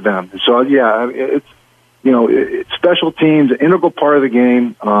important to them. So, it's special teams, an integral part of the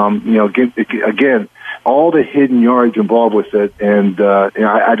game. Again, all the hidden yards involved with it, and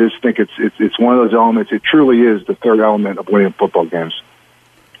I just think it's one of those elements. It truly is the third element of winning football games.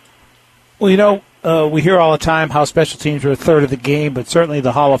 Well, we hear all the time how special teams are a third of the game, but certainly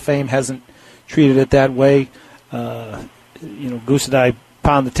the Hall of Fame hasn't treated it that way. Goose and I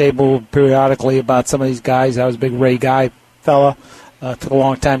pound the table periodically about some of these guys. I was a big Ray Guy fella. Took a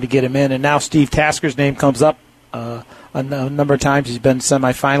long time to get him in, and now Steve Tasker's name comes up a number of times. He's been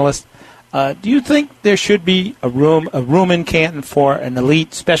semifinalist. Do you think there should be a room in Canton for an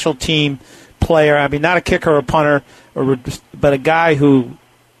elite special team player? I mean, not a kicker or a punter, but a guy who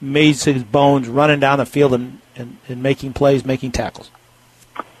makes his bones running down the field and making plays, making tackles.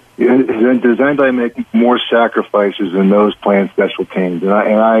 Does anybody make more sacrifices than those playing special teams? And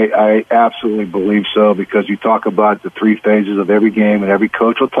I absolutely believe so, because you talk about the 3 phases of every game, and every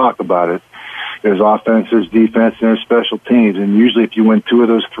coach will talk about it. There's offense, there's defense, and there's special teams. And usually if you win 2 of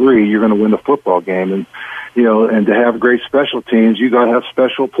those 3, you're going to win the football game. And, and to have great special teams, you got to have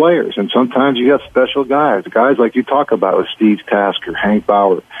special players. And sometimes you have special guys like you talk about with Steve Tasker, Hank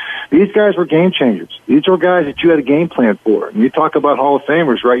Bauer. These guys were game changers. These were guys that you had a game plan for. And you talk about Hall of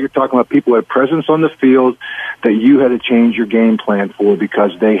Famers, right? You're talking about people who had presence on the field that you had to change your game plan for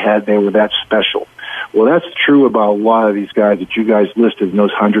because they were that special. Well, that's true about a lot of these guys that you guys listed in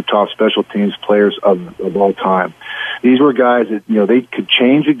those 100 top special teams players of all time. These were guys that, they could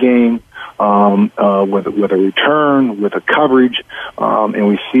change a game with a return, with a coverage, and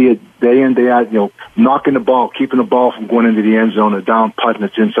we see it day in, day out, knocking the ball, keeping the ball from going into the end zone, a down punt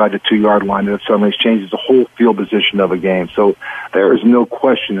that's inside the 2-yard line, and it suddenly changes the whole field position of a game. So there is no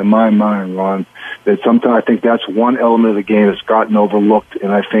question in my mind, Ron, that sometimes I think that's one element of the game that's gotten overlooked,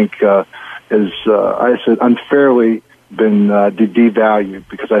 and I think I said, unfairly been devalued,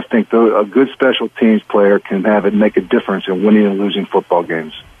 because I think a good special teams player can have it make a difference in winning and losing football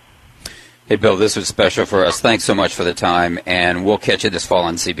games. Hey, Bill, this was special for us. Thanks so much for the time, and we'll catch you this fall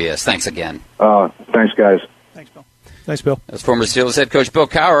on CBS. Thanks again. Thanks, guys. Thanks, Bill. Thanks, Bill. That's former Steelers head coach Bill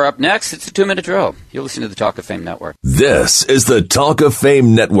Cowher. Up next, it's a 2-minute drill. You're listening to the Talk of Fame Network. This is the Talk of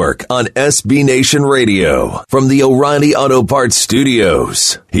Fame Network on SB Nation Radio. From the O'Reilly Auto Parts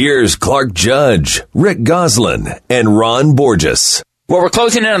Studios, here's Clark Judge, Rick Goslin, and Ron Borges. Well, we're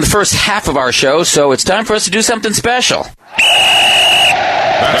closing in on the first half of our show, so it's time for us to do something special.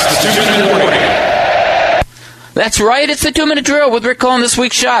 That's the 2-minute warning. That's right, it's the 2-minute drill with Rick calling this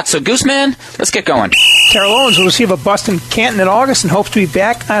week's shot. So, Gooseman, let's get going. Terrell Owens will receive a bust in Canton in August and hopes to be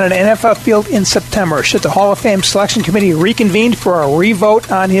back on an NFL field in September. Should the Hall of Fame Selection Committee reconvene for a revote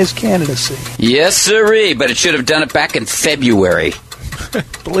on his candidacy? Yes, sirree, but it should have done it back in February.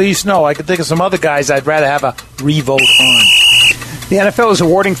 Please, no. I can think of some other guys I'd rather have a revote on. The NFL is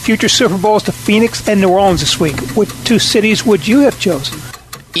awarding future Super Bowls to Phoenix and New Orleans this week. What 2 cities would you have chosen?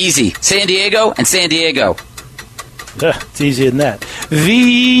 Easy. San Diego and San Diego. It's easier than that.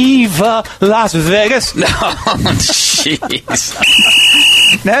 Viva Las Vegas. No, jeez.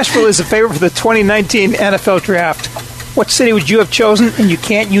 Nashville is a favorite for the 2019 NFL Draft. What city would you have chosen? And you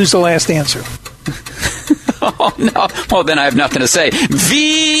can't use the last answer. Oh, no. Well, then I have nothing to say.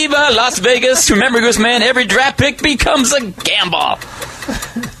 Viva Las Vegas. Remember, Gooseman, every draft pick becomes a gamble.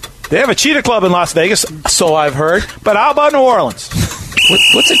 They have a cheetah club in Las Vegas, so I've heard. But how about New Orleans?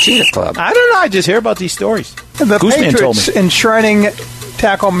 What's a cheetah club? I don't know. I just hear about these stories. The Gooseman Patriots enshrining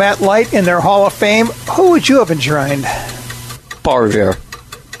tackle Matt Light in their Hall of Fame. Who would you have enshrined? Paul Revere.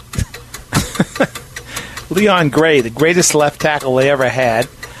 Leon Gray, the greatest left tackle they ever had.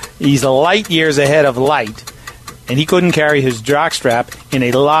 He's light years ahead of Light, and he couldn't carry his jockstrap in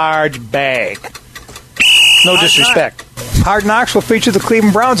a large bag. No disrespect. Hard Knocks will feature the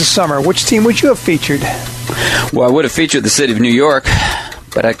Cleveland Browns this summer. Which team would you have featured? Well, I would have featured the city of New York,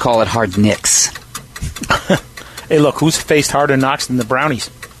 but I'd call it Hard Knicks. Hey, look, who's faced harder knocks than the Brownies?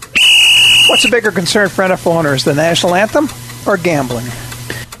 What's a bigger concern for NFL owners, the national anthem or gambling?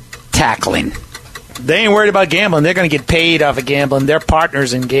 Tackling. They ain't worried about gambling. They're going to get paid off of gambling. They're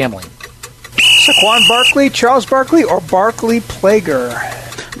partners in gambling. Saquon Barkley, Charles Barkley, or Barkley Plager?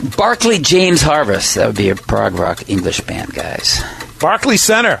 Barkley James Harvest. That would be a prog rock English band, guys. Barkley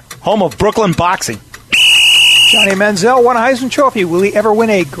Center, home of Brooklyn boxing. Johnny Manziel won a Heisman Trophy. Will he ever win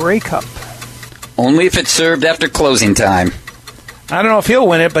a Grey Cup? Only if it's served after closing time. I don't know if he'll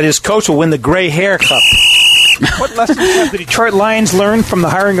win it, but his coach will win the Gray Hair Cup. What lessons have the Detroit Lions learned from the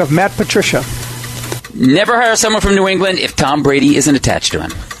hiring of Matt Patricia? Never hire someone from New England if Tom Brady isn't attached to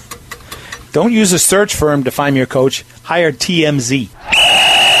him. Don't use a search firm to find your coach. Hire TMZ.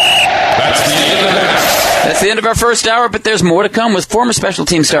 That's the end of our first hour, but there's more to come with former special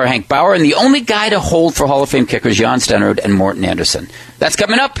team star Hank Bauer and the only guy to hold for Hall of Fame kickers Jan Stenerud and Morten Andersen. That's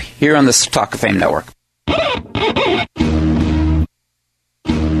coming up here on the Talk of Fame Network.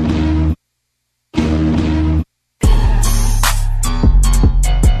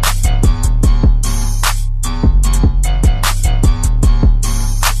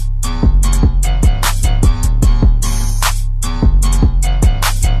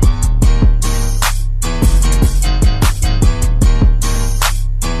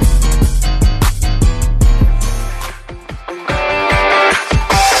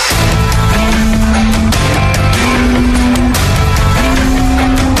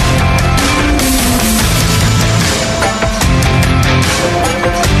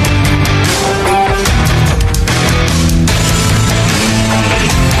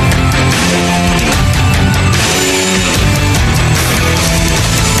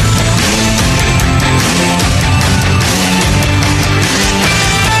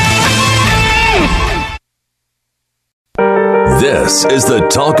 This is the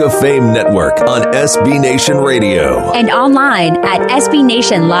Talk of Fame Network on SB Nation Radio. And online at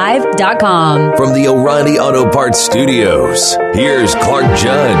SBNationLive.com. From the O'Reilly Auto Parts Studios, here's Clark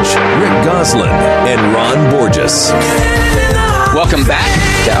Judge, Rick Goslin, and Ron Borges. Welcome back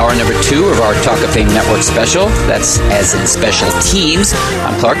to hour number 2 of our Talk of Fame Network special. That's as in special teams.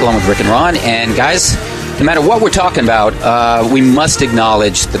 I'm Clark, along with Rick and Ron. And guys, no matter what we're talking about, we must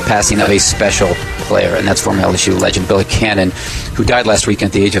acknowledge the passing of a special player, and that's former LSU legend Billy Cannon, who died last week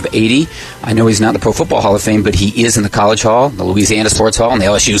at the age of 80. I know he's not in the Pro Football Hall of Fame, but he is in the College Hall, the Louisiana Sports Hall, and the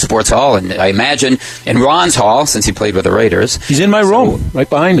LSU Sports Hall, and I imagine in Ron's Hall, since he played with the Raiders. He's in my room, right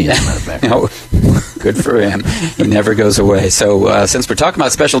behind me. Good for him. He never goes away. So since we're talking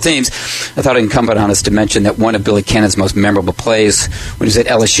about special teams, I thought it incumbent on us to mention that one of Billy Cannon's most memorable plays when he was at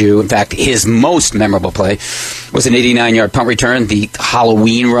LSU, in fact, his most memorable play, was an 89-yard punt return, the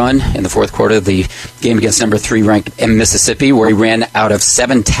Halloween run in the fourth quarter of the game against number 3 ranked Mississippi, where he ran out of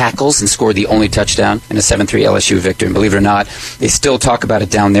 7 tackles and scored the only touchdown in a 7-3 LSU victory. And believe it or not, they still talk about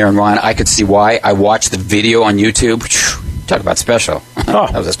it down there. And Ron, I could see why. I watched the video on YouTube. Talk about special.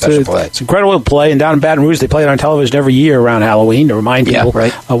 That was a special play. It's an incredible play. And down in Baton Rouge, they play it on television every year around Halloween to remind people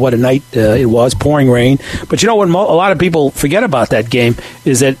of what a night it was, pouring rain. But you know what a lot of people forget about that game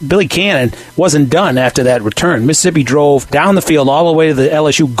is that Billy Cannon wasn't done after that return. Mississippi drove down the field all the way to the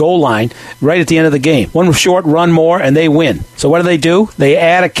LSU goal line right at the end of the game. One short run more, and they win. So what do? They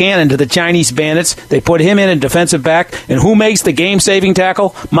add a Cannon to the Chinese Bandits. They put him in a defensive back. And who makes the game-saving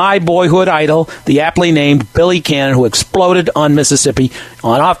tackle? My boyhood idol, the aptly named Billy Cannon, who exploded on Mississippi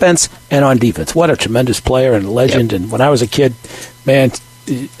on offense and on defense. What a tremendous player and legend. Yep. And when I was a kid, man,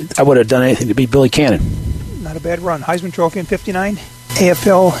 I would have done anything to beat Billy Cannon. Not a bad run. Heisman Trophy in 59,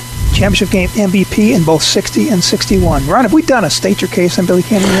 AFL Championship Game MVP in both 60 and 61. Ron, have we done a state your case on Billy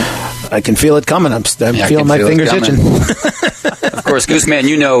Cannon yet? I can feel it coming. I'm feeling my fingers itching. Of course, Gooseman,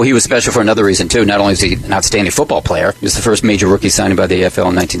 you know he was special for another reason, too. Not only is he an outstanding football player, he was the first major rookie signing by the AFL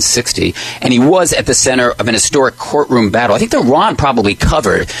in 1960, and he was at the center of an historic courtroom battle. I think that Ron probably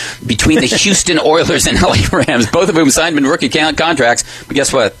covered between the Houston Oilers and LA Rams, both of whom signed him rookie contracts. But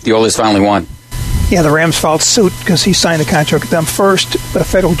guess what? The Oilers finally won. Yeah, the Rams filed suit because he signed the contract with them first, but a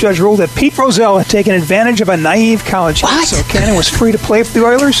federal judge ruled that Pete Rozelle had taken advantage of a naive college kid. So Cannon was free to play for the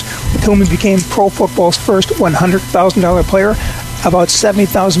Oilers, with whom he became pro football's first $100,000 player, about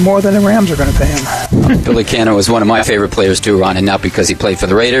 $70,000 more than the Rams are going to pay him. Billy Cannon was one of my favorite players too, Ron, and not because he played for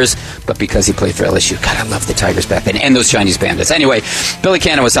the Raiders, but because he played for LSU. God, I love the Tigers back then, and those Chinese Bandits. Anyway, Billy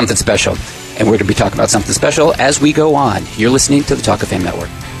Cannon was something special, and we're going to be talking about something special as we go on. You're listening to the Talk of Fame Network.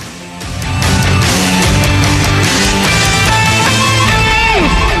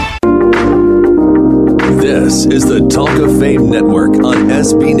 This is the Talk of Fame Network on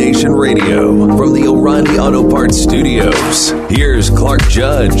SB Nation Radio from the O'Reilly Auto Parts Studios. Here's Clark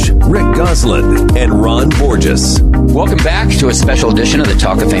Judge, Rick Goslin, and Ron Borges. Welcome back to a special edition of the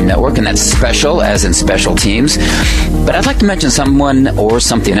Talk of Fame Network, and that's special as in special teams. But I'd like to mention someone or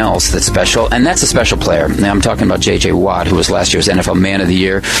something else that's special, and that's a special player. Now, I'm talking about J.J. Watt, who was last year's NFL Man of the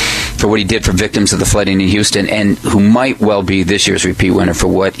Year for what he did for victims of the flooding in Houston, and who might well be this year's repeat winner for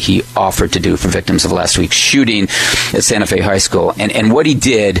what he offered to do for victims of last week's shooting at Santa Fe High School. And what he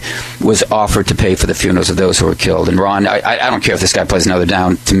did was offer to pay for the funerals of those who were killed. And Ron, I don't care if this guy plays another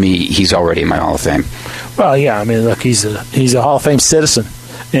down. To me, he's already in my Hall of Fame. Well, yeah, I mean, look, he's a Hall of Fame citizen.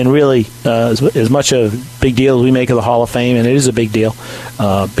 And really, as much a big deal as we make of the Hall of Fame, and it is a big deal,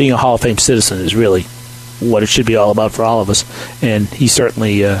 being a Hall of Fame citizen is really what it should be all about for all of us. And he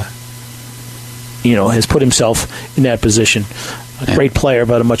certainly, has put himself in that position. A great player,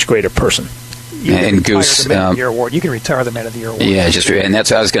 but a much greater person. And Goose, the Man of the Year award. You can retire the Man of the Year award. Yeah, and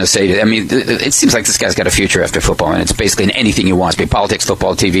that's what I was going to say. I mean, it seems like this guy's got a future after football, and it's basically in anything he wants, be it politics,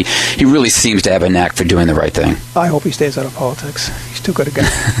 football, TV. He really seems to have a knack for doing the right thing. I hope he stays out of politics. He's too good a guy.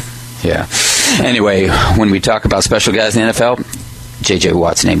 Yeah. Anyway, when we talk about special guys in the NFL, J.J.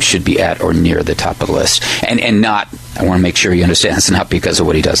 Watt's name should be at or near the top of the list. And not, I want to make sure you understand, it's not because of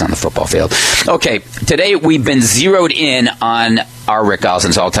what he does on the football field. Okay, today we've been zeroed in on our Rick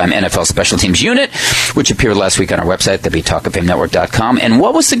Goslin's all-time NFL special teams unit, which appeared last week on our website, thetalkoffamenetwork.com. And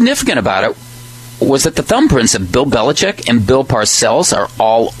what was significant about it was that the thumbprints of Bill Belichick and Bill Parcells are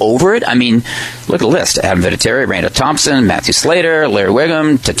all over it. I mean, look at the list. Adam Vinatieri, Randall Thompson, Matthew Slater, Larry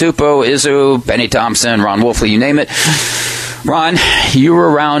Wiggum, Tatupu, Izzo, Benny Thompson, Ron Wolfley, you name it. Ron, you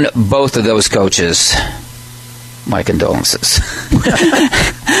were around both of those coaches. My condolences.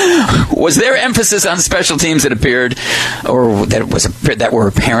 Was there emphasis on special teams that appeared, or that were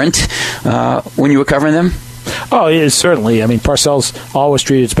apparent when you were covering them? Oh, yeah, certainly. I mean, Parcells always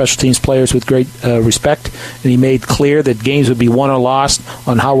treated special teams players with great respect, and he made clear that games would be won or lost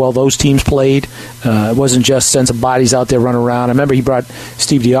on how well those teams played. It wasn't just sense of bodies out there running around. I remember he brought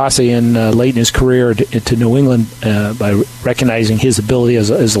Steve Diossi in late in his career to New England by recognizing his ability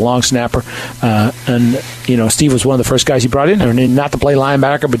as a long snapper. And, Steve was one of the first guys he brought in there, not to play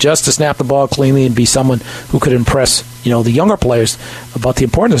linebacker, but just to snap the ball cleanly and be someone who could impress, the younger players about the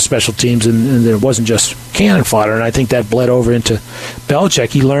importance of special teams, and there wasn't just cannon fodder. And I think that bled over into Belichick.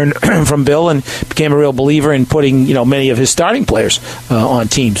 He learned from Bill and became a real believer in putting, many of his starting players on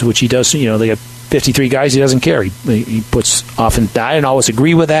teams, which he does. They got 53 guys. He doesn't care. He puts often. I didn't always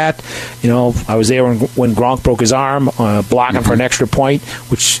agree with that. I was there when Gronk broke his arm, blocking for an extra point,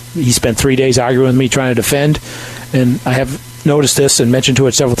 which he spent 3 days arguing with me trying to defend. And I have noticed this and mentioned to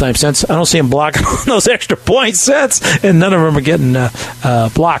it several times since. I don't see him blocking those extra points since, and none of them are getting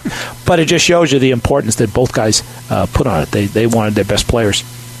blocked. But it just shows you the importance that both guys put on it. They wanted their best players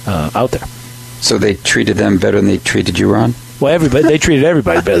out there. So they treated them better than they treated you, Ron? Well, they treated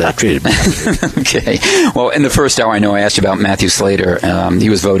everybody better than they treated me. Okay. Well, in the first hour, I know I asked you about Matthew Slater. He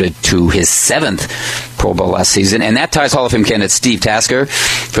was voted to his 7th Pro Bowl last season, and that ties Hall of Fame candidate Steve Tasker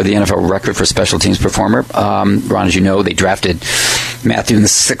for the NFL record for special teams performer. Ron, as you know, they drafted Matthew in the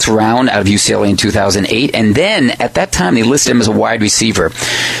 6th round out of UCLA in 2008, and then at that time they listed him as a wide receiver.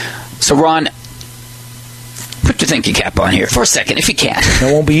 So, Ron, put your thinking cap on here for a second, if you can.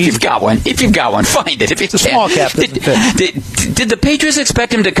 It won't be easy. If you've got one, find it. If you it's a small cap. Did the Patriots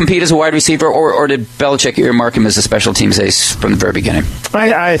expect him to compete as a wide receiver, or did Belichick earmark him as a special teams ace from the very beginning?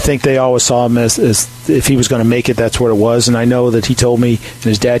 I think they always saw him as if he was going to make it, that's what it was. And I know that he told me, and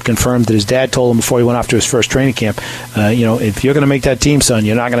his dad confirmed that his dad told him before he went off to his first training camp, if you're going to make that team, son,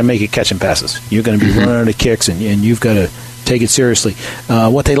 you're not going to make it catching passes. You're going to be running the kicks, and you've got to take it seriously.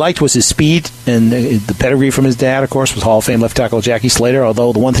 What they liked was his speed, and the pedigree from his dad, of course, was Hall of Fame left tackle Jackie Slater,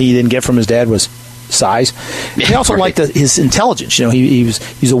 although the one thing he didn't get from his dad was size. He also liked his intelligence.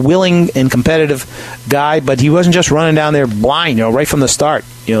 He's a willing and competitive guy, but he wasn't just running down there blind, right from the start.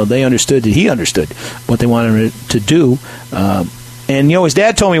 They understood that he understood what they wanted him to do. And, his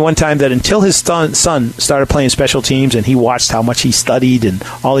dad told me one time that until his son started playing special teams and he watched how much he studied and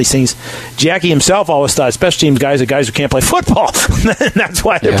all these things, Jackie himself always thought special teams guys are guys who can't play football. And that's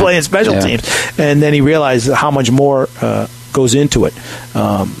why they're playing special teams. And then he realized how much more goes into it.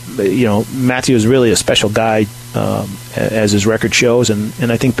 Matthew is really a special guy, as his record shows.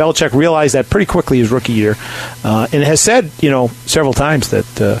 And I think Belichick realized that pretty quickly his rookie year. And has said, several times that,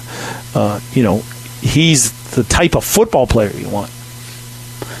 he's the type of football player you want.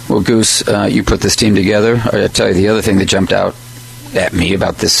 Well, Goose, you put this team together. I'll tell you the other thing that jumped out at me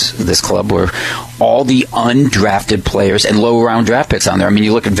about this club were all the undrafted players and low-round draft picks on there. I mean,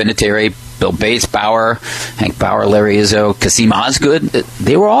 you look at Vinatieri, Bill Bates, Bauer, Hank Bauer, Larry Izzo, Kasim Osgood.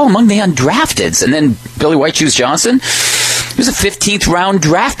 They were all among the undrafteds. And then Billy White Shoes Johnson, he was a 15th-round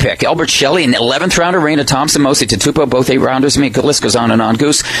draft pick. Albert Shelley, an 11th rounder. Raina Thompson, Mosi Tatupo, both 8-rounders. I mean, the list goes on and on,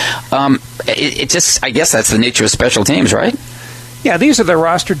 Goose. It just, I guess that's the nature of special teams, right? Yeah, these are the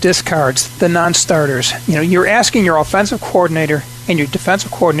roster discards, the non-starters. You're asking your offensive coordinator and your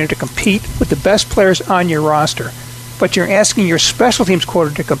defensive coordinator to compete with the best players on your roster, but you're asking your special teams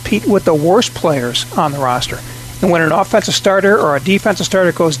coordinator to compete with the worst players on the roster. And when an offensive starter or a defensive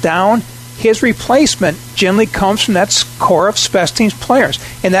starter goes down, his replacement generally comes from that core of special teams players,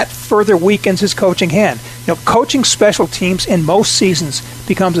 and that further weakens his coaching hand. Coaching special teams in most seasons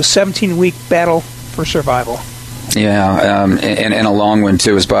becomes a 17-week battle for survival. Yeah, and a long one,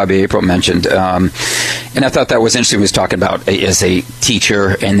 too, as Bobby April mentioned. And I thought that was interesting. He was talking about as a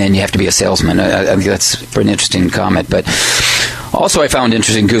teacher, and then you have to be a salesman. I think that's an interesting comment. But also I found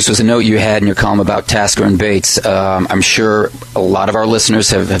interesting, Goose, was a note you had in your column about Tasker and Bates. I'm sure a lot of our listeners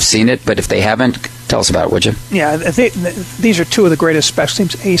have seen it, but if they haven't, tell us about it, would you? Yeah, these are two of the greatest special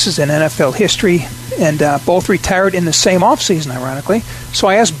teams aces in NFL history, and both retired in the same offseason, ironically. So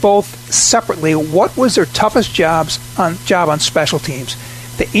I asked both separately, what was their toughest job on special teams?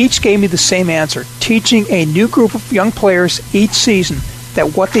 They each gave me the same answer, teaching a new group of young players each season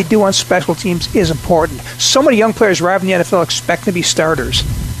that what they do on special teams is important. So many young players arrive in the NFL expecting to be starters.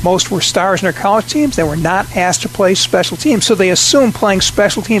 Most were stars in their college teams. They were not asked to play special teams, so they assumed playing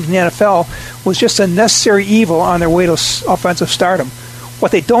special teams in the NFL was just a necessary evil on their way to offensive stardom.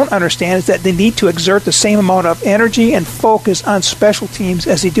 What they don't understand is that they need to exert the same amount of energy and focus on special teams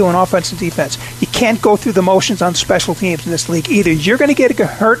as they do on offense and defense. You can't go through the motions on special teams in this league. Either you're going to get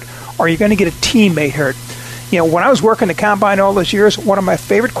hurt or you're going to get a teammate hurt. When I was working the combine all those years, one of my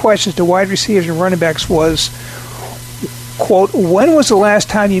favorite questions to wide receivers and running backs was, quote, when was the last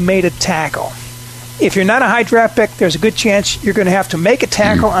time you made a tackle? If you're not a high draft pick, there's a good chance you're going to have to make a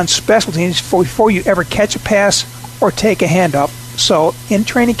tackle on special teams before you ever catch a pass or take a handoff. So in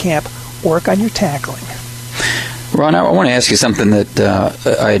training camp, work on your tackling. Ron, I want to ask you something that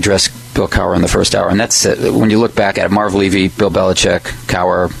I addressed Bill Cowher in the first hour, and that's when you look back at it, Marv Levy, Bill Belichick,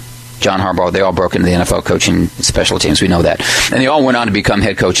 Cowher, John Harbaugh, they all broke into the NFL coaching special teams. We know that. And they all went on to become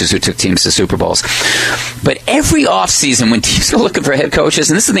head coaches who took teams to Super Bowls. But every offseason when teams are looking for head coaches,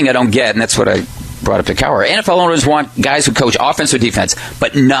 and this is the thing I don't get, and that's what I brought up to Cowher, NFL owners want guys who coach offense or defense,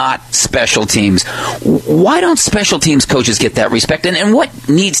 but not special teams. Why don't special teams coaches get that respect? And what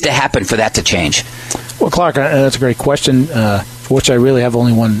needs to happen for that to change? Well, Clark, that's a great question, for which I really have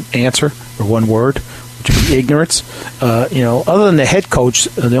only one answer, or one word, which would be ignorance. Other than the head coach,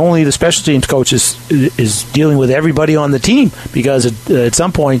 the special teams coach is dealing with everybody on the team, because at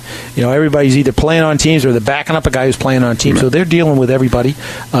some point, everybody's either playing on teams or they're backing up a guy who's playing on teams. So they're dealing with everybody.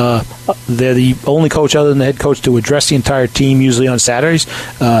 They're the only coach other than the head coach to address the entire team, usually on Saturdays.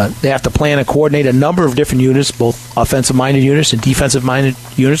 They have to plan and coordinate a number of different units, both offensive-minded units and defensive-minded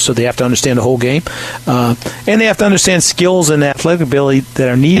units, so they have to understand the whole game. And they have to understand skills and athletic ability that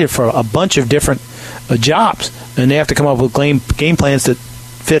are needed for a bunch of different jobs, and they have to come up with game plans that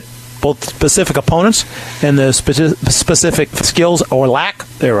fit both specific opponents and the specific skills or lack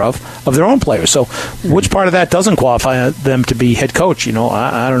thereof of their own players. So which part of that doesn't qualify them to be head coach?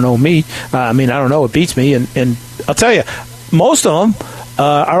 I don't know me. I don't know. It beats me. And I'll tell you, most of them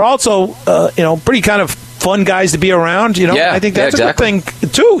are also, pretty kind of fun guys to be around. I think that's a good thing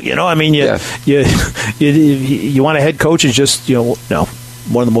too. You want a head coach who's just,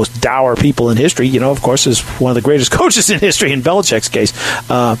 one of the most dour people in history, of course, is one of the greatest coaches in history in Belichick's case.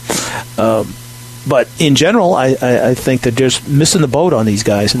 But in general, I think that they're just missing the boat on these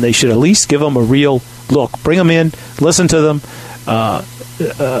guys, and they should at least give them a real look. Bring them in, listen to them,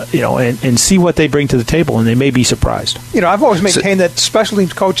 and see what they bring to the table, and they may be surprised. I've always maintained that special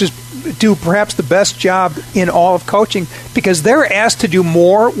teams coaches do perhaps the best job in all of coaching, because they're asked to do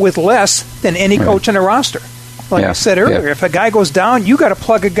more with less than any coach on a roster. Like I said earlier, if a guy goes down, you got to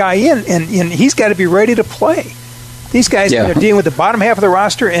plug a guy in, and he's got to be ready to play. These guys are dealing with the bottom half of the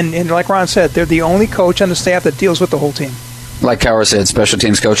roster, and like Ron said, they're the only coach on the staff that deals with the whole team. Like Cowher said, special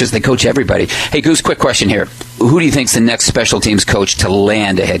teams coaches, they coach everybody. Hey, Goose, quick question here. Who do you think's the next special teams coach to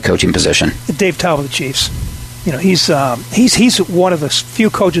land a head coaching position? Dave Talbot of the Chiefs. He's one of the few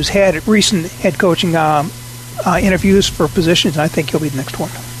coaches had recent head coaching interviews for positions, and I think he'll be the next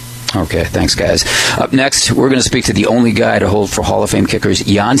one. Okay, thanks, guys. Up next, we're going to speak to the only guy to hold for Hall of Fame kickers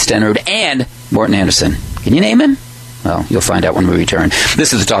Jan Stenerud and Morten Andersen. Can you name him? Well, you'll find out when we return.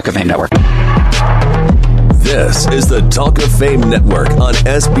 This is the Talk of Fame Network. This is the Talk of Fame Network on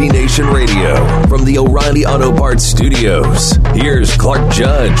SB Nation Radio from the O'Reilly Auto Parts Studios. Here's Clark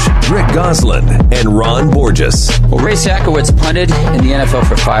Judge, Rick Goslin, and Ron Borges. Well, Ray Sakowicz punted in the NFL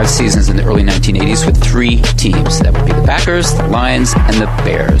for 5 seasons in the early 1980s with 3 teams. That would be the Packers, the Lions, and the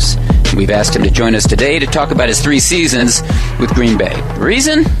Bears. And we've asked him to join us today to talk about his 3 seasons with Green Bay. The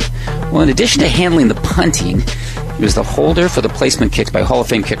reason? Well, in addition to handling the punting, he was the holder for the placement kicks by Hall of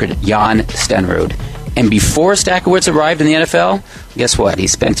Fame kicker Jan Stenerud. And before Sakowicz arrived in the NFL, guess what? He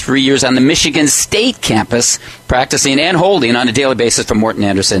spent 3 years on the Michigan State campus practicing and holding on a daily basis for Morten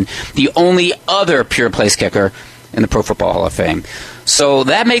Andersen, the only other pure place kicker in the Pro Football Hall of Fame. So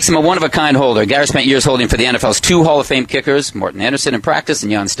that makes him a one-of-a-kind holder. Gary spent years holding for the NFL's 2 Hall of Fame kickers, Morten Andersen in practice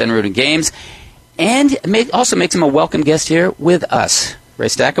and Jan Stenerud in games. And it also makes him a welcome guest here with us. Ray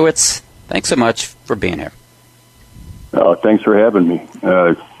Sakowicz, thanks so much for being here. Thanks for having me.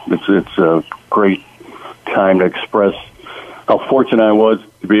 It's a great time to express how fortunate I was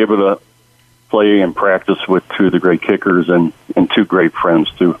to be able to play and practice with 2 of the great kickers and 2 great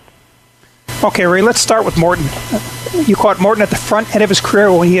friends, too. Okay, Ray, let's start with Morten. You caught Morten at the front end of his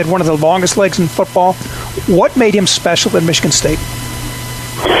career when he had one of the longest legs in football. What made him special at Michigan State?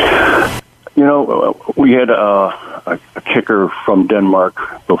 You know, we had a kicker from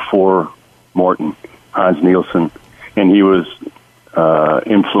Denmark before Morten, Hans Nielsen, and he was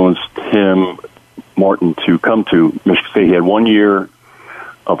influenced Morten to come to Michigan State. He had 1 year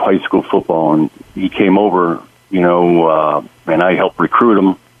of high school football, and he came over, and I helped recruit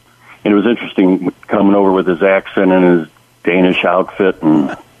him. And it was interesting coming over with his accent and his Danish outfit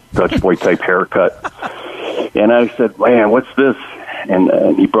and Dutch boy type haircut. And I said, "Man, what's this?"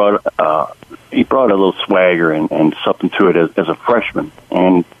 And he brought a little swagger and something to it as a freshman.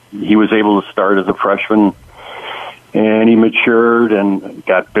 And he was able to start as a freshman, and he matured and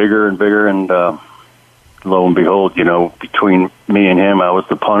got bigger and bigger. And lo and behold, between me and him, I was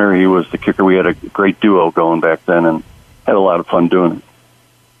the punter, he was the kicker. We had a great duo going back then, and had a lot of fun doing it.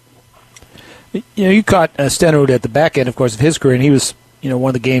 You caught Stenerud at the back end, of course, of his career, and he was, one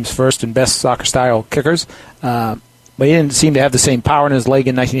of the game's first and best soccer-style kickers. But he didn't seem to have the same power in his leg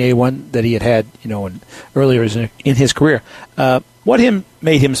in 1981 that he had, earlier in his career. What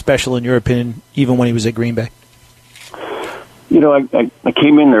made him special, in your opinion, even when he was at Green Bay? I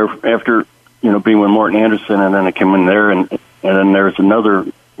came in there after, being with Morten Andersen, and then I came in there, and then there's another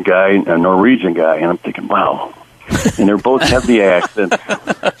guy, a Norwegian guy, and I'm thinking, wow. And they're both have the accent,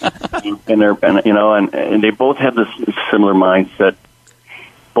 and they both have this similar mindset.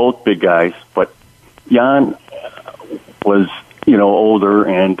 Both big guys, but Jan was older,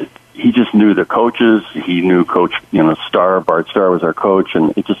 and he just knew the coaches. He knew Coach Bart Starr was our coach,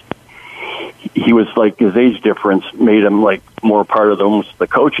 and he was like, his age difference made him like more part of the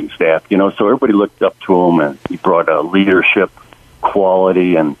coaching staff. So everybody looked up to him, and he brought a leadership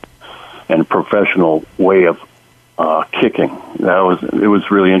quality and a professional way of kicking. It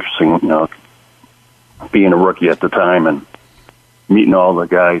was really interesting, being a rookie at the time and meeting all the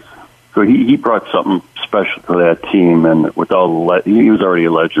guys. So he brought something special to that team, and with all he was already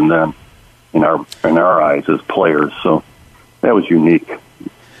a legend then in our eyes as players. So that was unique.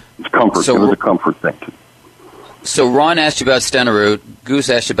 It's comfort. It was a comfort thing. So Ron asked you about Stenerud. Goose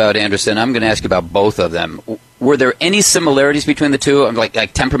asked you about Andersen. I'm going to ask you about both of them. Were there any similarities between the two,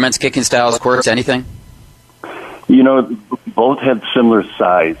 like temperaments, kicking styles, quirks, anything? Both had similar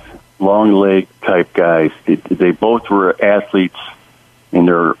size, long leg type guys. They both were athletes in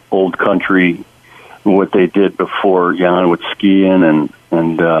their old country. What they did before, Jan with skiing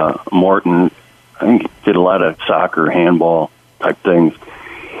and Morten, I think, did a lot of soccer, handball type things.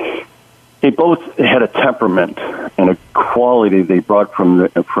 They both had a temperament and a quality they brought from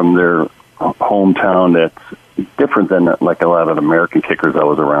their hometown that's different than like a lot of American kickers I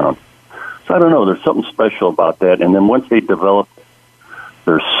was around. So I don't know. There's something special about that. And then once they developed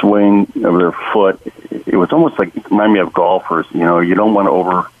their swing of their foot, it was almost like, it reminded me of golfers. You don't want to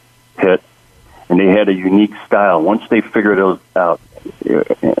over hit. And they had a unique style. Once they figured it out,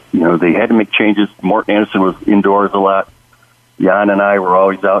 they had to make changes. Morten Andersen was indoors a lot. Jan and I were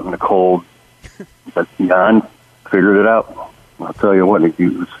always out in the cold. But Jan figured it out. I'll tell you what, it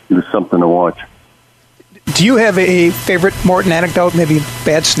was something to watch. Do you have a favorite Morten anecdote, maybe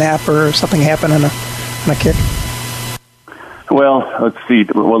bad snap or something happened on a kick? Well, let's see.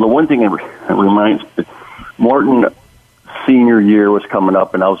 Well, the one thing that reminds me, Morten senior year was coming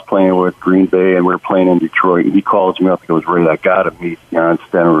up, and I was playing with Green Bay, and we were playing in Detroit. He calls me up and goes, "Ray, I got to meet Jan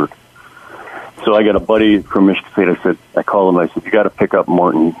Stenerud." So I got a buddy from Michigan State. I called him. I said, "You got to pick up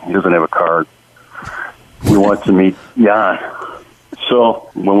Morten. He doesn't have a card. We want to meet Jan." So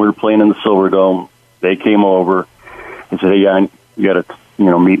when we were playing in the Silverdome, they came over and said, "Hey, Jan, you got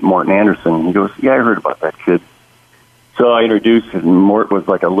to meet Morton Anderson." And he goes, "Yeah, I heard about that kid." So I introduced him. Mort was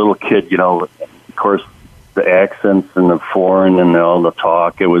like a little kid, of course, the accents and the foreign and all the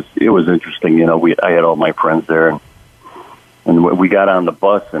talk. It was interesting. I had all my friends there, and we got on the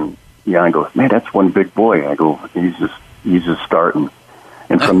bus, and Jan goes, "Man, that's one big boy." I go, "He's just starting."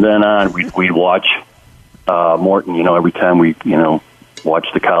 And from then on, we'd watch Morton. Every time we watch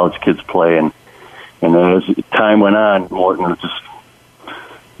the college kids play, and then as time went on, Morton was just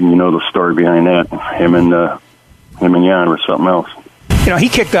the story behind that. Him and Jan were something else. He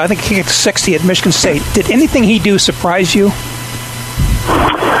kicked 60 at Michigan State. Did anything he do surprise you?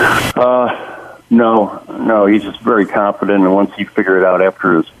 No. He's just very confident, and once he figured it out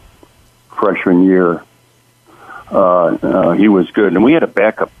after his freshman year, he was good. And we had a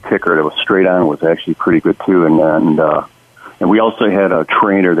backup kicker that was straight on, was actually pretty good too. And we also had a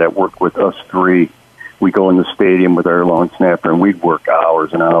trainer that worked with us three. We go in the stadium with our long snapper, and we'd work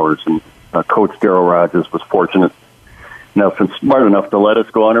hours and hours. And Coach Darryl Rogers was fortunate enough and smart enough to let us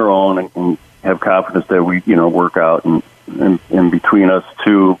go on our own and have confidence that we, work out and between us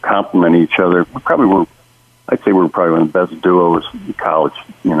two complement each other. I'd say we were probably one of the best duos in college,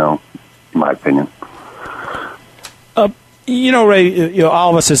 in my opinion. Ray, all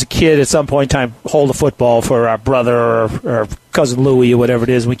of us as a kid at some point in time hold a football for our brother or cousin Louie or whatever it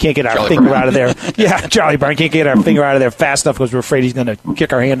is. We can't get our finger out of there. Yeah, Charlie Brown can't get our finger out of there fast enough because we're afraid he's going to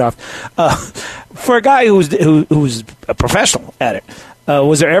kick our hand off. For a guy who's a professional at it,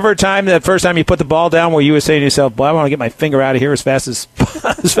 was there ever a time, that first time you put the ball down, where you were saying to yourself, "Boy, I want to get my finger out of here as fast as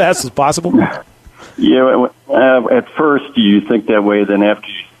possible"? Yeah, at first you think that way. Then after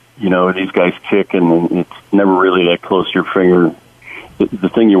these guys kick, and it's never really that close to your finger. The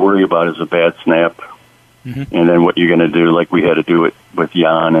thing you worry about is a bad snap, and then what you're going to do, like we had to do it with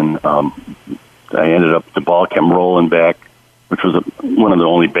Jan, and I ended up, the ball kept rolling back, which was one of the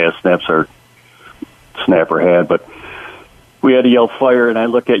only bad snaps our snapper had, but we had to yell fire, and I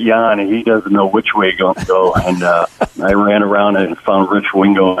look at Jan, and he doesn't know which way to go, and I ran around and found Rich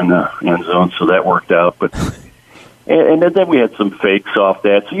Wingo in the end zone, so that worked out, but... And then we had some fakes off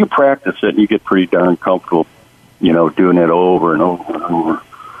that. So you practice it, and you get pretty darn comfortable, doing it over and over and over.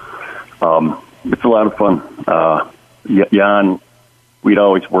 It's a lot of fun. Jan, we'd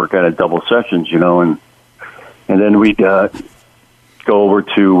always work out at double sessions, and then we'd go over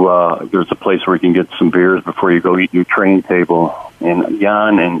to, there's a place where you can get some beers before you go eat your training table. And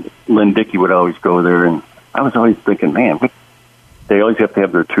Jan and Lynn Dickey would always go there, and I was always thinking, man, they always have to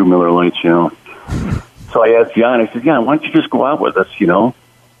have their 2 Miller Lights, So I asked Jan, I said, "Jan, why don't you just go out with us,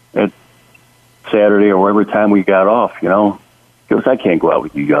 at Saturday or whatever time we got off, He goes, "I can't go out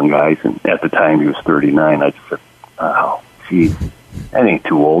with you young guys." And at the time he was 39. I just said, "Oh, geez, that ain't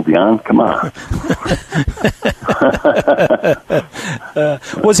too old, Jan. Come on."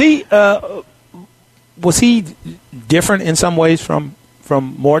 Was he different in some ways from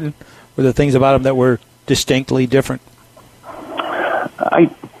Morton? Were there things about him that were distinctly different?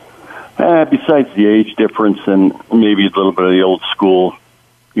 Besides the age difference and maybe a little bit of the old school,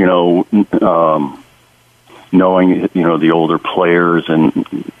 knowing, the older players, and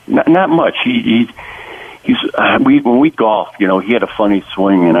not much. When we golf, he had a funny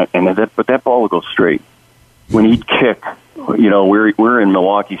swing, but that ball would go straight. When he'd kick, we're in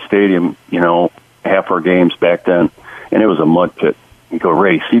Milwaukee Stadium, half our games back then, and it was a mud pit. He'd go,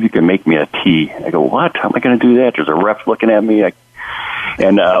 "Ray, see if you can make me a tee." I go, "What? How am I going to do that?" There's a ref looking at me.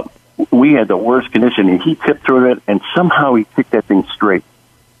 We had the worst condition, and he tipped through it, and somehow he kicked that thing straight.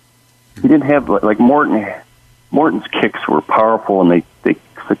 He didn't have, like Morton's kicks were powerful, and they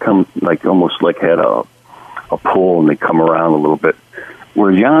come, almost like had a pull, and they come around a little bit,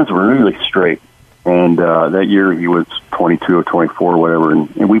 where Jan's were really straight. And that year he was 22 or 24 or whatever,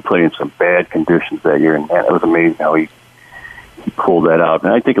 and we played in some bad conditions that year, and man, it was amazing how he pulled that out.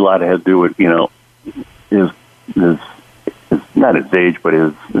 And I think a lot of it had to do with, his not his age, but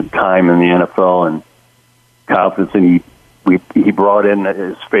his time in the NFL and confidence. And he brought in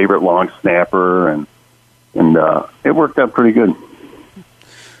his favorite long snapper, and it worked out pretty good.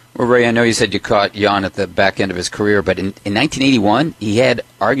 Well, Ray, I know you said you caught Jan at the back end of his career, but in 1981, he had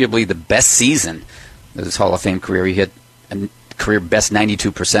arguably the best season of his Hall of Fame career. He had a career best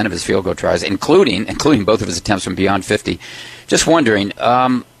 92% of his field goal tries, including both of his attempts from beyond 50. Just wondering,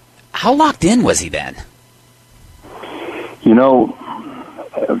 how locked in was he then?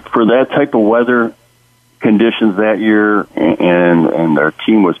 For that type of weather conditions that year, and our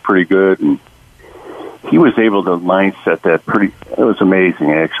team was pretty good, and he was able to mindset that it was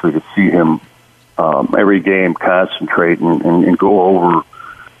amazing, actually, to see him every game concentrate and go over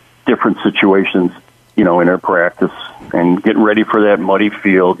different situations in their practice and getting ready for that muddy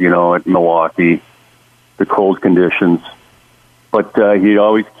field, at Milwaukee, the cold conditions. But he'd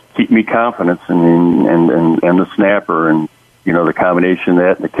always keep me confidence and the snapper and, the combination of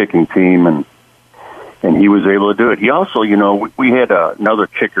that and the kicking team, and he was able to do it. He also, we had another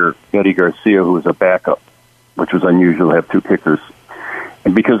kicker, Eddie Garcia, who was a backup, which was unusual to have two kickers.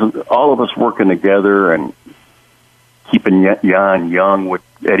 And because of all of us working together and keeping Jan young with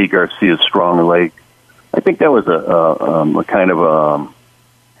Eddie Garcia's strong leg, I think that was a kind of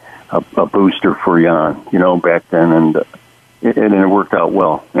a booster for Jan, back then, and it worked out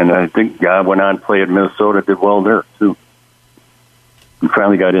well. And I think Jan went on to play at Minnesota, did well there too. He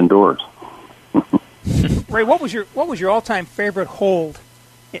finally got indoors. Ray, what was your all-time favorite hold,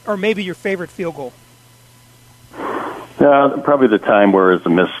 or maybe your favorite field goal? Probably the time where it was a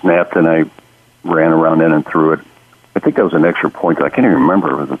missed snap and I ran around in and threw it. I think that was an extra point. I can't even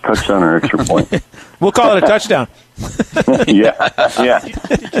remember. It was a touchdown or an extra point. We'll call it a touchdown. Yeah.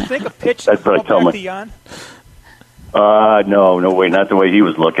 Did you think a pitch That's what I tell back to Jan? No way, not the way he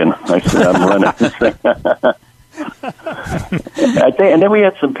was looking. I said, I'm running this thing. And then we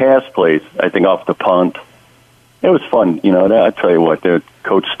had some pass plays, I think, off the punt. It was fun. I tell you what,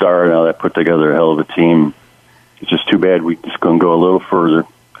 Coach Starr and all that put together a hell of a team. It's just too bad we just couldn't go a little further.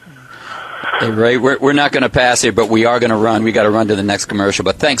 Hey, Ray, we're not going to pass here, but we are going to run. We got to run to the next commercial.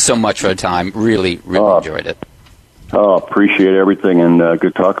 But thanks so much for the time. Really enjoyed it. Appreciate everything, and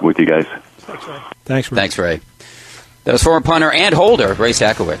good talking with you guys. Thanks, Ray. That was former punter and holder Ray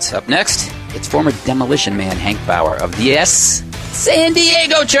Sakowicz. Up next, it's former demolition man Hank Bauer of the San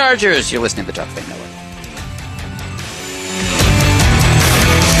Diego Chargers. You're listening to the Talk Fame Network.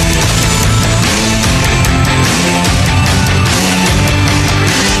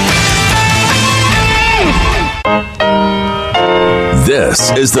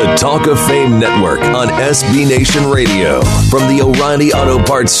 This is the Talk of Fame Network on SB Nation Radio. From the O'Reilly Auto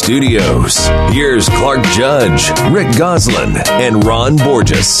Parts Studios, here's Clark Judge, Rick Goslin, and Ron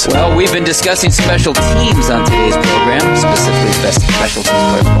Borges. Well, we've been discussing special teams on today's program, specifically best special teams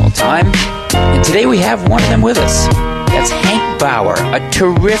players of all time. And today we have one of them with us. That's Hank Bauer, a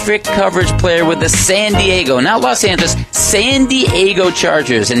terrific coverage player with the San Diego, not Los Angeles, San Diego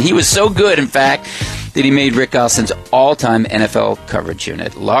Chargers. And he was so good, in fact, that he made Rick Goslin's all-time NFL coverage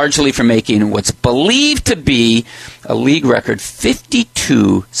unit, largely for making what's believed to be a league record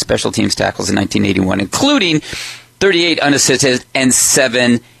 52 special teams tackles in 1981, including 38 unassisted and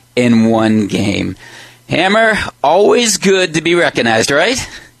 7 in one game. Hammer, always good to be recognized, right?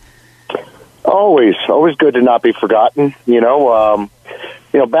 Always good to not be forgotten.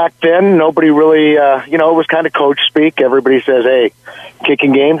 Back then, nobody really, it was kind of coach speak. Everybody says, hey,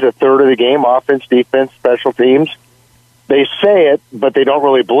 kicking game's a third of the game, offense, defense, special teams. They say it, but they don't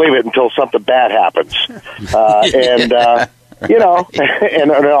really believe it until something bad happens. And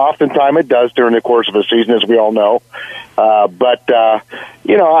oftentimes it does during the course of a season, as we all know. I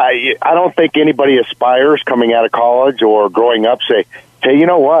don't think anybody aspires coming out of college or growing up say, hey, you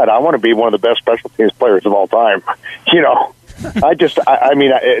know what? I want to be one of the best special teams players of all time. The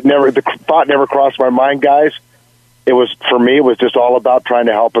thought never crossed my mind, guys. For me, it was just all about trying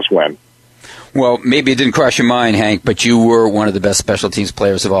to help us win. Well, maybe it didn't cross your mind, Hank, but you were one of the best special teams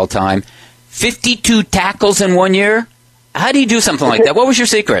players of all time. 52 tackles in 1 year? How do you do something like that? What was your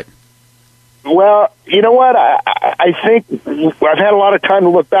secret? Well, you know what? I think I've had a lot of time to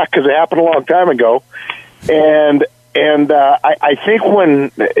look back because it happened a long time ago. And I think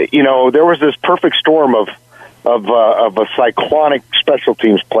when, there was this perfect storm of a cyclonic special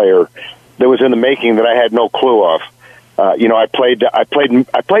teams player that was in the making that I had no clue of. I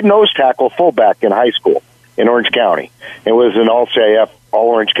played nose tackle fullback in high school in Orange County. It was an all-CIF, all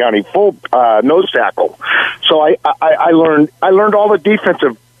Orange County full nose tackle. So I learned all the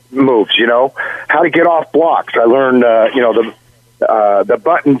defensive moves. How to get off blocks. I learned the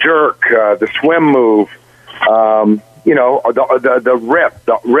button jerk, the swim move. The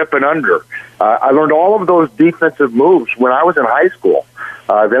rip and under. I learned all of those defensive moves when I was in high school.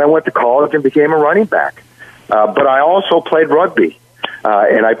 Then I went to college and became a running back. But I also played rugby.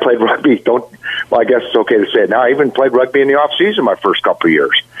 And I played rugby. I guess it's okay to say it now. I even played rugby in the off season my first couple of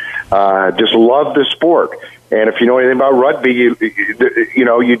years. Just loved the sport. And if you know anything about rugby,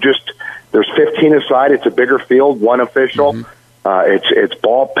 there's 15 aside. It's a bigger field, one official. Mm-hmm. It's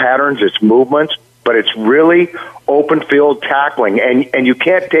ball patterns, it's movements, but it's really open field tackling. And you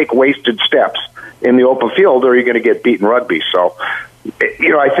can't take wasted steps in the open field or you're going to get beat in rugby. So,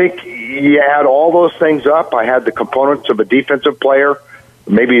 I think you add all those things up. I had the components of a defensive player,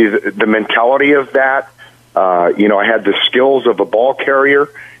 maybe the mentality of that. I had the skills of a ball carrier.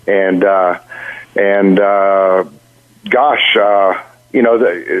 And, And gosh,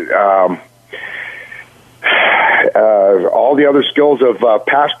 all the other skills of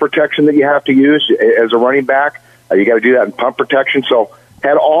pass protection that you have to use as a running back, you got to do that in punt protection. So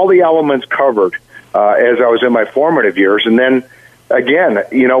had all the elements covered as I was in my formative years. And then, again,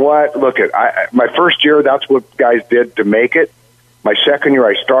 you know what? Look, my first year, that's what guys did to make it. My second year,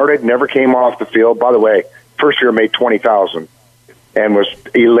 I started, never came off the field. By the way, first year made $20,000 and was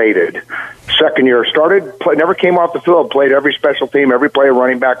elated. Second year, started, never came off the field, played every special team, every play,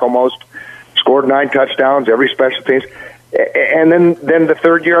 running back almost, scored 9 touchdowns, every special teams. And then the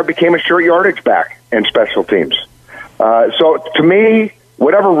third year, I became a short yardage back in special teams. So to me,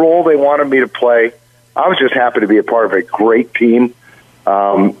 whatever role they wanted me to play, I was just happy to be a part of a great team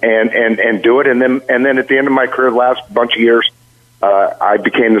and do it. And then at the end of my career, the last bunch of years, I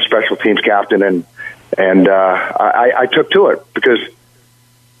became the special teams captain, and I took to it because,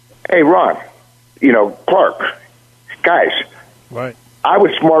 hey, Ron, Clark, guys, right? I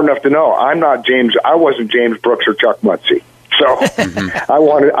was smart enough to know I wasn't James Brooks or Chuck Muncie, so I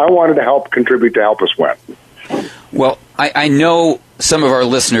wanted to help contribute to help us win. Well, I know some of our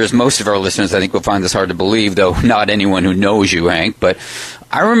listeners, most of our listeners, I think will find this hard to believe, though not anyone who knows you, Hank, but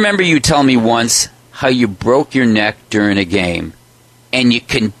I remember you telling me once how you broke your neck during a game and you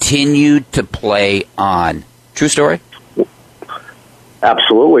continued to play on. True story?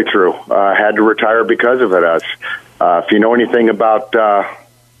 Absolutely true. I had to retire because of it. If you know anything about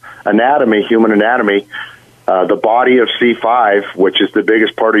anatomy, human anatomy, the body of C5, which is the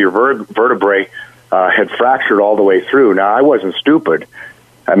biggest part of your vertebrae, had fractured all the way through. Now, I wasn't stupid.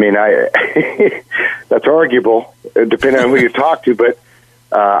 I mean, that's arguable, depending on who you talk to, but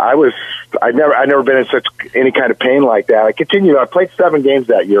I'd never been in any kind of pain like that. I continued. I played 7 games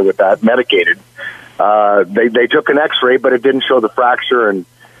that year with that, medicated. They took an X-ray, but it didn't show the fracture. And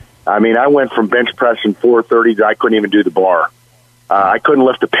I mean, I went from bench pressing 430 to I couldn't even do the bar. I couldn't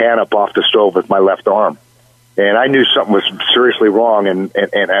lift a pan up off the stove with my left arm. And I knew something was seriously wrong, and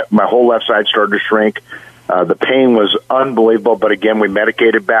my whole left side started to shrink. The pain was unbelievable, but again, we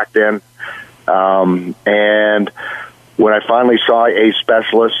medicated back then. And when I finally saw a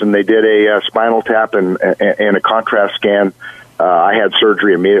specialist and they did a spinal tap and a contrast scan, I had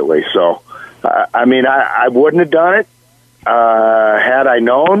surgery immediately. So, I mean, I wouldn't have done it had I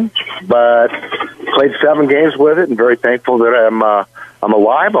known, but played 7 games with it, and very thankful that I'm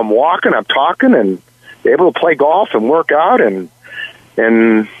alive, I'm walking, I'm talking, and able to play golf and work out, and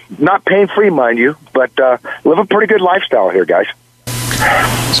not pain-free, mind you, but live a pretty good lifestyle here, guys.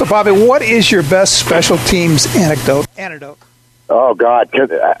 So, Bobby, what is your best special teams anecdote? Oh, God.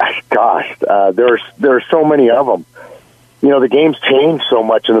 Gosh, there are so many of them. The game's changed so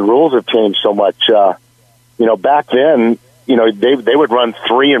much, and the rules have changed so much. Back then, they would run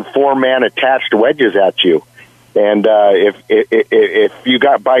 3- and 4-man attached wedges at you. And if you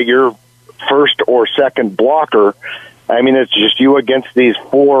got by your first or second blocker, I mean, it's just you against these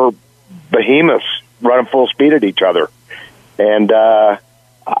 4 behemoths running full speed at each other. And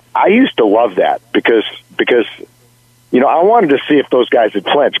I used to love that because I wanted to see if those guys would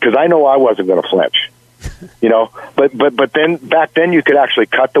flinch, because I know I wasn't going to flinch. But then back then you could actually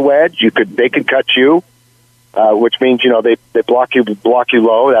cut the wedge. They could cut you, which means they block you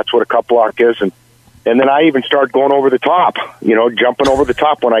low. That's what a cut block is, and then I even started going over the top, jumping over the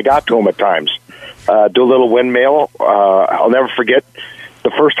top when I got to them at times. Do a little windmill. I'll never forget the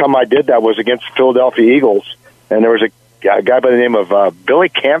first time I did that was against the Philadelphia Eagles, and there was a guy by the name of Billy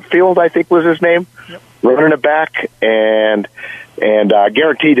Campfield, I think was his name, running it back, and I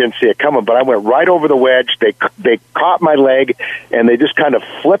guarantee he didn't see it coming, but I went right over the wedge. They caught my leg, and they just kind of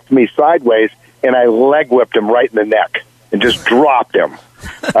flipped me sideways, and I leg whipped him right in the neck and just dropped him.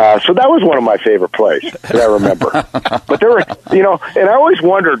 So that was one of my favorite plays that I remember. But there were, and I always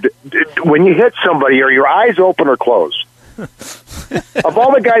wondered, when you hit somebody, are your eyes open or closed? Of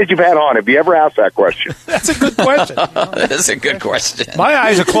all the guys you've had on, have you ever asked that question? That's a good question. That is a good question. My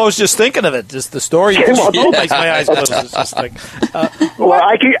eyes are closed just thinking of it. Just the story you told makes my eyes close. It's just like, well,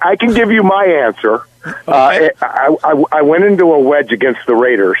 I can give you my answer. Okay. I went into a wedge against the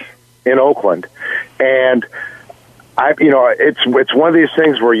Raiders in Oakland, and it's one of these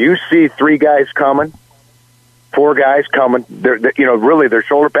things where you see 3 guys coming, 4 guys coming. Really, they're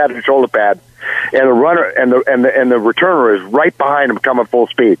shoulder pad to shoulder pad, and the runner and the returner is right behind them, coming full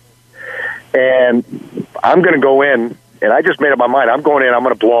speed. And I'm going to go in, and I just made up my mind. I'm going in. I'm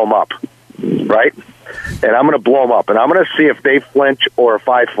going to blow them up, right? And I'm going to blow them up, and I'm going to see if they flinch or if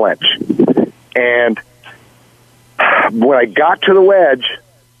I flinch. And when I got to the wedge,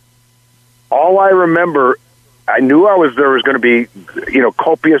 all I remember, I knew there was going to be,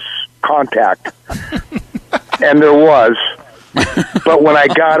 copious contact, and there was. But when I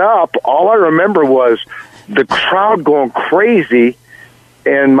got up, all I remember was the crowd going crazy,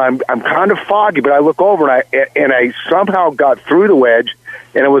 and I'm kind of foggy. But I look over and I somehow got through the wedge,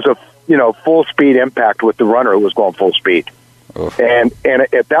 and it was a full speed impact with the runner who was going full speed. Oof. And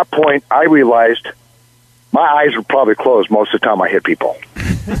at that point, I realized my eyes were probably closed most of the time I hit people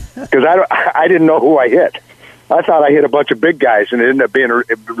because I didn't know who I hit. I thought I hit a bunch of big guys, and it ended up being a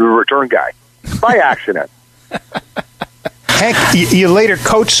return guy by accident. Hank, you later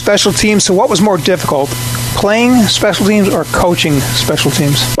coached special teams, so what was more difficult, playing special teams or coaching special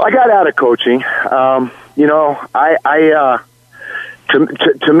teams? I got out of coaching.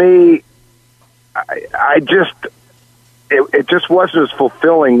 To me, it just wasn't as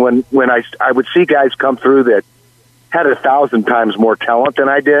fulfilling when I would see guys come through that had 1,000 times more talent than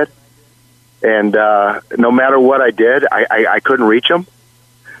I did, and no matter what I did, I couldn't reach them.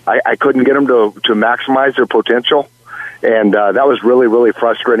 I couldn't get them to maximize their potential. And that was really, really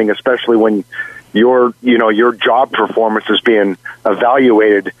frustrating, especially when your job performance is being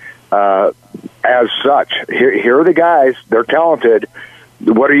evaluated as such. Here are the guys; they're talented.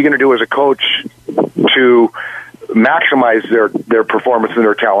 What are you going to do as a coach to maximize their performance and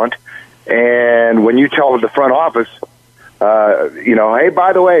their talent? And when you tell the front office, hey,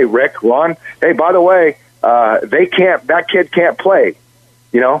 by the way, Rick, Ron, hey, by the way, that kid can't play.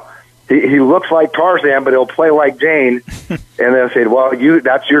 He looks like Tarzan, but he'll play like Jane. And they'll say, well,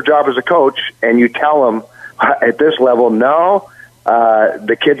 that's your job as a coach. And you tell him at this level, no,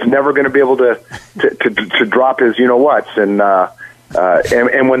 the kid's never going to be able to drop his you-know-whats. And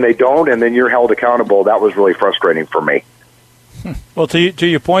when they don't, and then you're held accountable, that was really frustrating for me. Well, to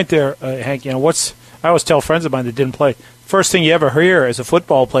your point there, Hank, I always tell friends of mine that didn't play, first thing you ever hear as a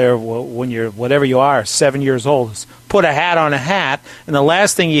football player when you're whatever you are, 7 years old, is put a hat on a hat, and the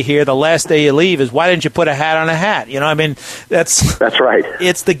last thing you hear the last day you leave is, why didn't you put a hat on a hat? That's right.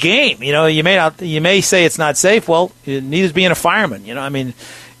 It's the game. You may say it's not safe. Well, neither being a fireman.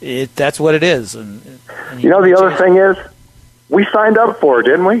 That's what it is. And the other thing is, we signed up for it,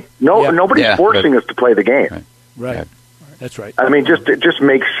 didn't we? Nobody's forcing us to play the game. Right. That's right. Just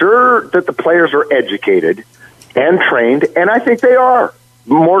make sure that the players are educated and trained, and I think they are,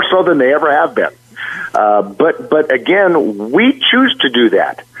 more so than they ever have been. But again, we choose to do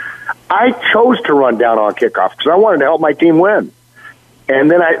that. I chose to run down on kickoff because I wanted to help my team win.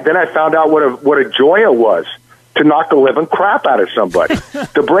 And then I found out what a joy it was to knock the living crap out of somebody,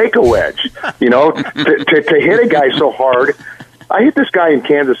 to break a wedge, to hit a guy so hard. I hit this guy in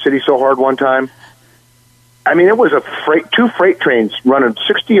Kansas City so hard one time. I mean, it was two freight trains running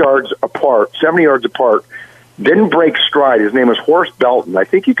 60 yards apart, 70 yards apart. Didn't break stride. His name was Horace Belton. I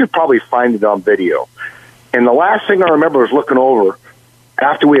think you could probably find it on video. And the last thing I remember was looking over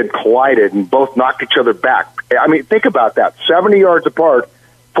after we had collided and both knocked each other back. I mean, think about that. 70 yards apart,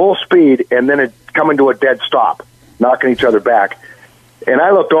 full speed, and then it coming to a dead stop, knocking each other back. And I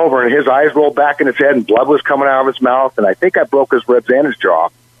looked over, and his eyes rolled back in his head, and blood was coming out of his mouth, and I think I broke his ribs and his jaw.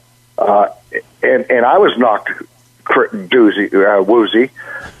 And I was knocked woozy.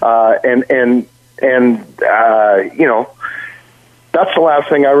 That's the last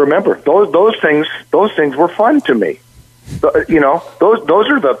thing I remember. Those things were fun to me. Those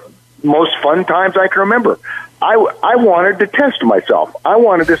are the most fun times I can remember. I wanted to test myself. I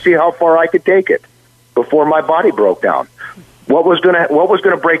wanted to see how far I could take it before my body broke down. What was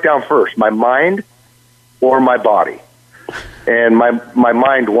gonna break down first, my mind or my body? And my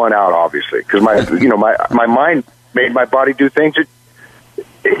mind won out, obviously, because my mind made my body do things that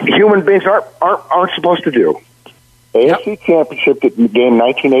human beings aren't supposed to do. AFC Championship game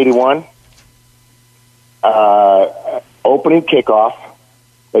 1981, opening kickoff.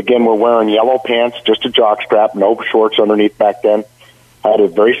 Again, we're wearing yellow pants, just a jockstrap, no shorts underneath back then. I had a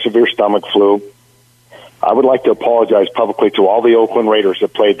very severe stomach flu. I would like to apologize publicly to all the Oakland Raiders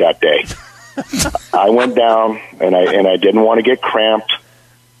that played that day. I went down, and I didn't want to get cramped,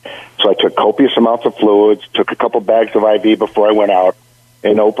 so I took copious amounts of fluids, took a couple bags of IV before I went out.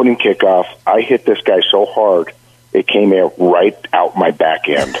 In opening kickoff, I hit this guy so hard, it came right out my back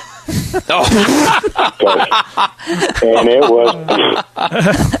end. And it was,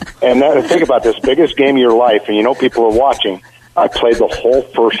 and then think about this, biggest game of your life, and people are watching. I played the whole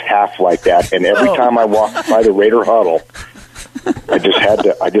first half like that, and every time I walked by the Raider huddle, I just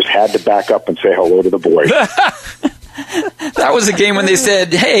had to back up and say hello to the boys. That was a game when they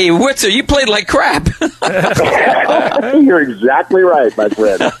said, "Hey, Witzer, you played like crap." You're exactly right, my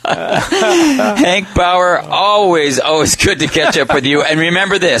friend. Hank Bauer, always good to catch up with you. And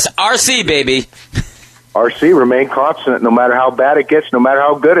remember this, RC, baby. RC, remain constant no matter how bad it gets, no matter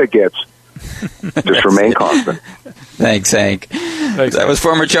how good it gets. Just remain constant. Thanks, Hank. That was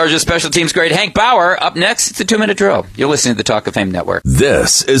former Chargers special teams great Hank Bauer. Up next, it's the 2-Minute Drill. You're listening to the Talk of Fame Network.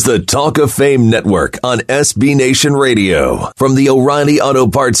 This is the Talk of Fame Network on SB Nation Radio. From the O'Reilly Auto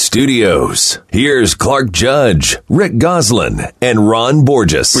Parts Studios, here's Clark Judge, Rick Goslin, and Ron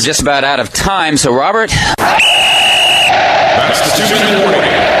Borges. We're just about out of time, so Robert. That's the 2-minute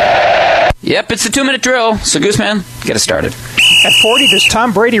warning. Yep, it's the 2-Minute Drill. So, Gooseman, get us started. At 40, does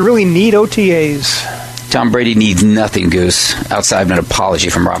Tom Brady really need OTAs? Tom Brady needs nothing, Goose, outside of an apology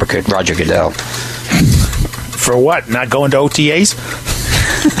from Roger Goodell. For what? Not going to OTAs?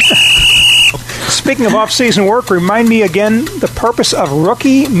 Speaking of off-season work, remind me again the purpose of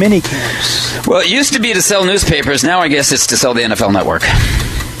rookie minicamps. Well, it used to be to sell newspapers. Now I guess it's to sell the NFL Network.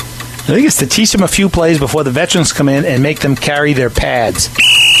 I think it's to teach them a few plays before the veterans come in and make them carry their pads.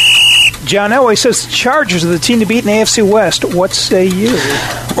 John Elway says the Chargers are the team to beat in the AFC West. What say you?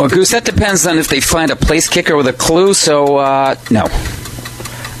 Well, Goose, that depends on if they find a place kicker with a clue, so, no.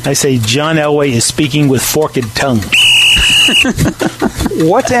 I say John Elway is speaking with forked tongue.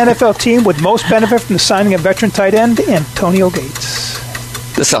 What NFL team would most benefit from the signing of veteran tight end Antonio Gates?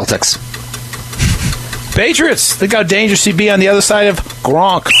 The Celtics. Patriots. Think how dangerous he'd be on the other side of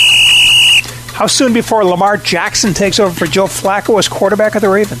Gronk. How soon before Lamar Jackson takes over for Joe Flacco as quarterback of the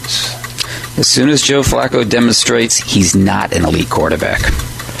Ravens? As soon as Joe Flacco demonstrates he's not an elite quarterback.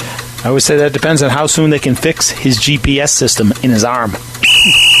 I would say that depends on how soon they can fix his GPS system in his arm.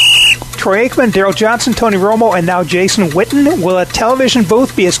 Troy Aikman, Daryl Johnson, Tony Romo, and now Jason Witten. Will a television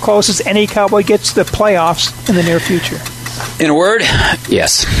booth be as close as any Cowboy gets to the playoffs in the near future? In a word,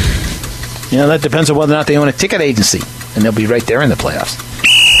 yes. You know, that depends on whether or not they own a ticket agency, and they'll be right there in the playoffs.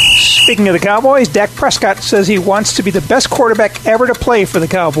 Speaking of the Cowboys, Dak Prescott says he wants to be the best quarterback ever to play for the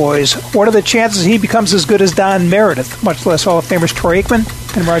Cowboys. What are the chances he becomes as good as Don Meredith, much less Hall of Famers Troy Aikman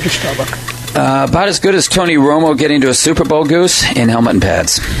and Roger Staubach? About as good as Tony Romo getting to a Super Bowl, Goose, in helmet and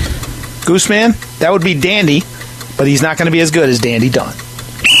pads. Gooseman, that would be Dandy, but he's not going to be as good as Dandy Don.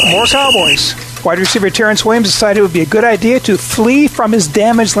 More Cowboys. Wide receiver Terrence Williams decided it would be a good idea to flee from his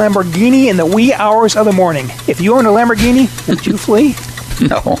damaged Lamborghini in the wee hours of the morning. If you owned a Lamborghini, would you flee?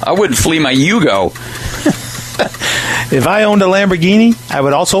 No, I wouldn't flee my Yugo. If I owned a Lamborghini, I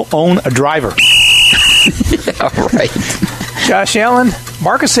would also own a driver. Yeah, right. Josh Allen,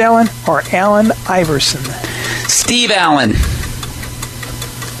 Marcus Allen, or Allen Iverson? Steve Allen.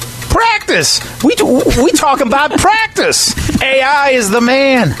 Practice. We talking about practice. AI is the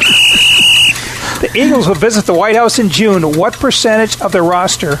man. The Eagles will visit the White House in June. What percentage of the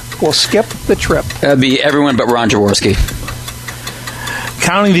roster will skip the trip? That'd be everyone but Ron Jaworski.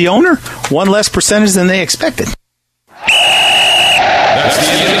 Counting the owner, one less percentage than they expected. That's the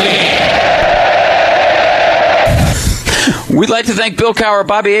end of the game. We'd like to thank Bill Cowher,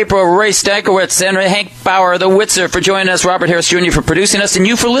 Bobby April, Ray Stankiewicz, and Hank Bauer, the Witzer, for joining us, Robert Harris Jr. for producing us, and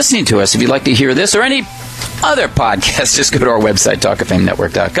you for listening to us. If you'd like to hear this or any other podcasts, just go to our website,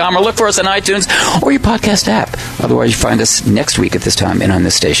 talkoffamenetwork.com, or look for us on iTunes or your podcast app. Otherwise, you find us next week at this time and on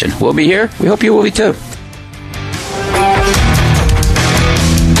this station. We'll be here. We hope you will be too.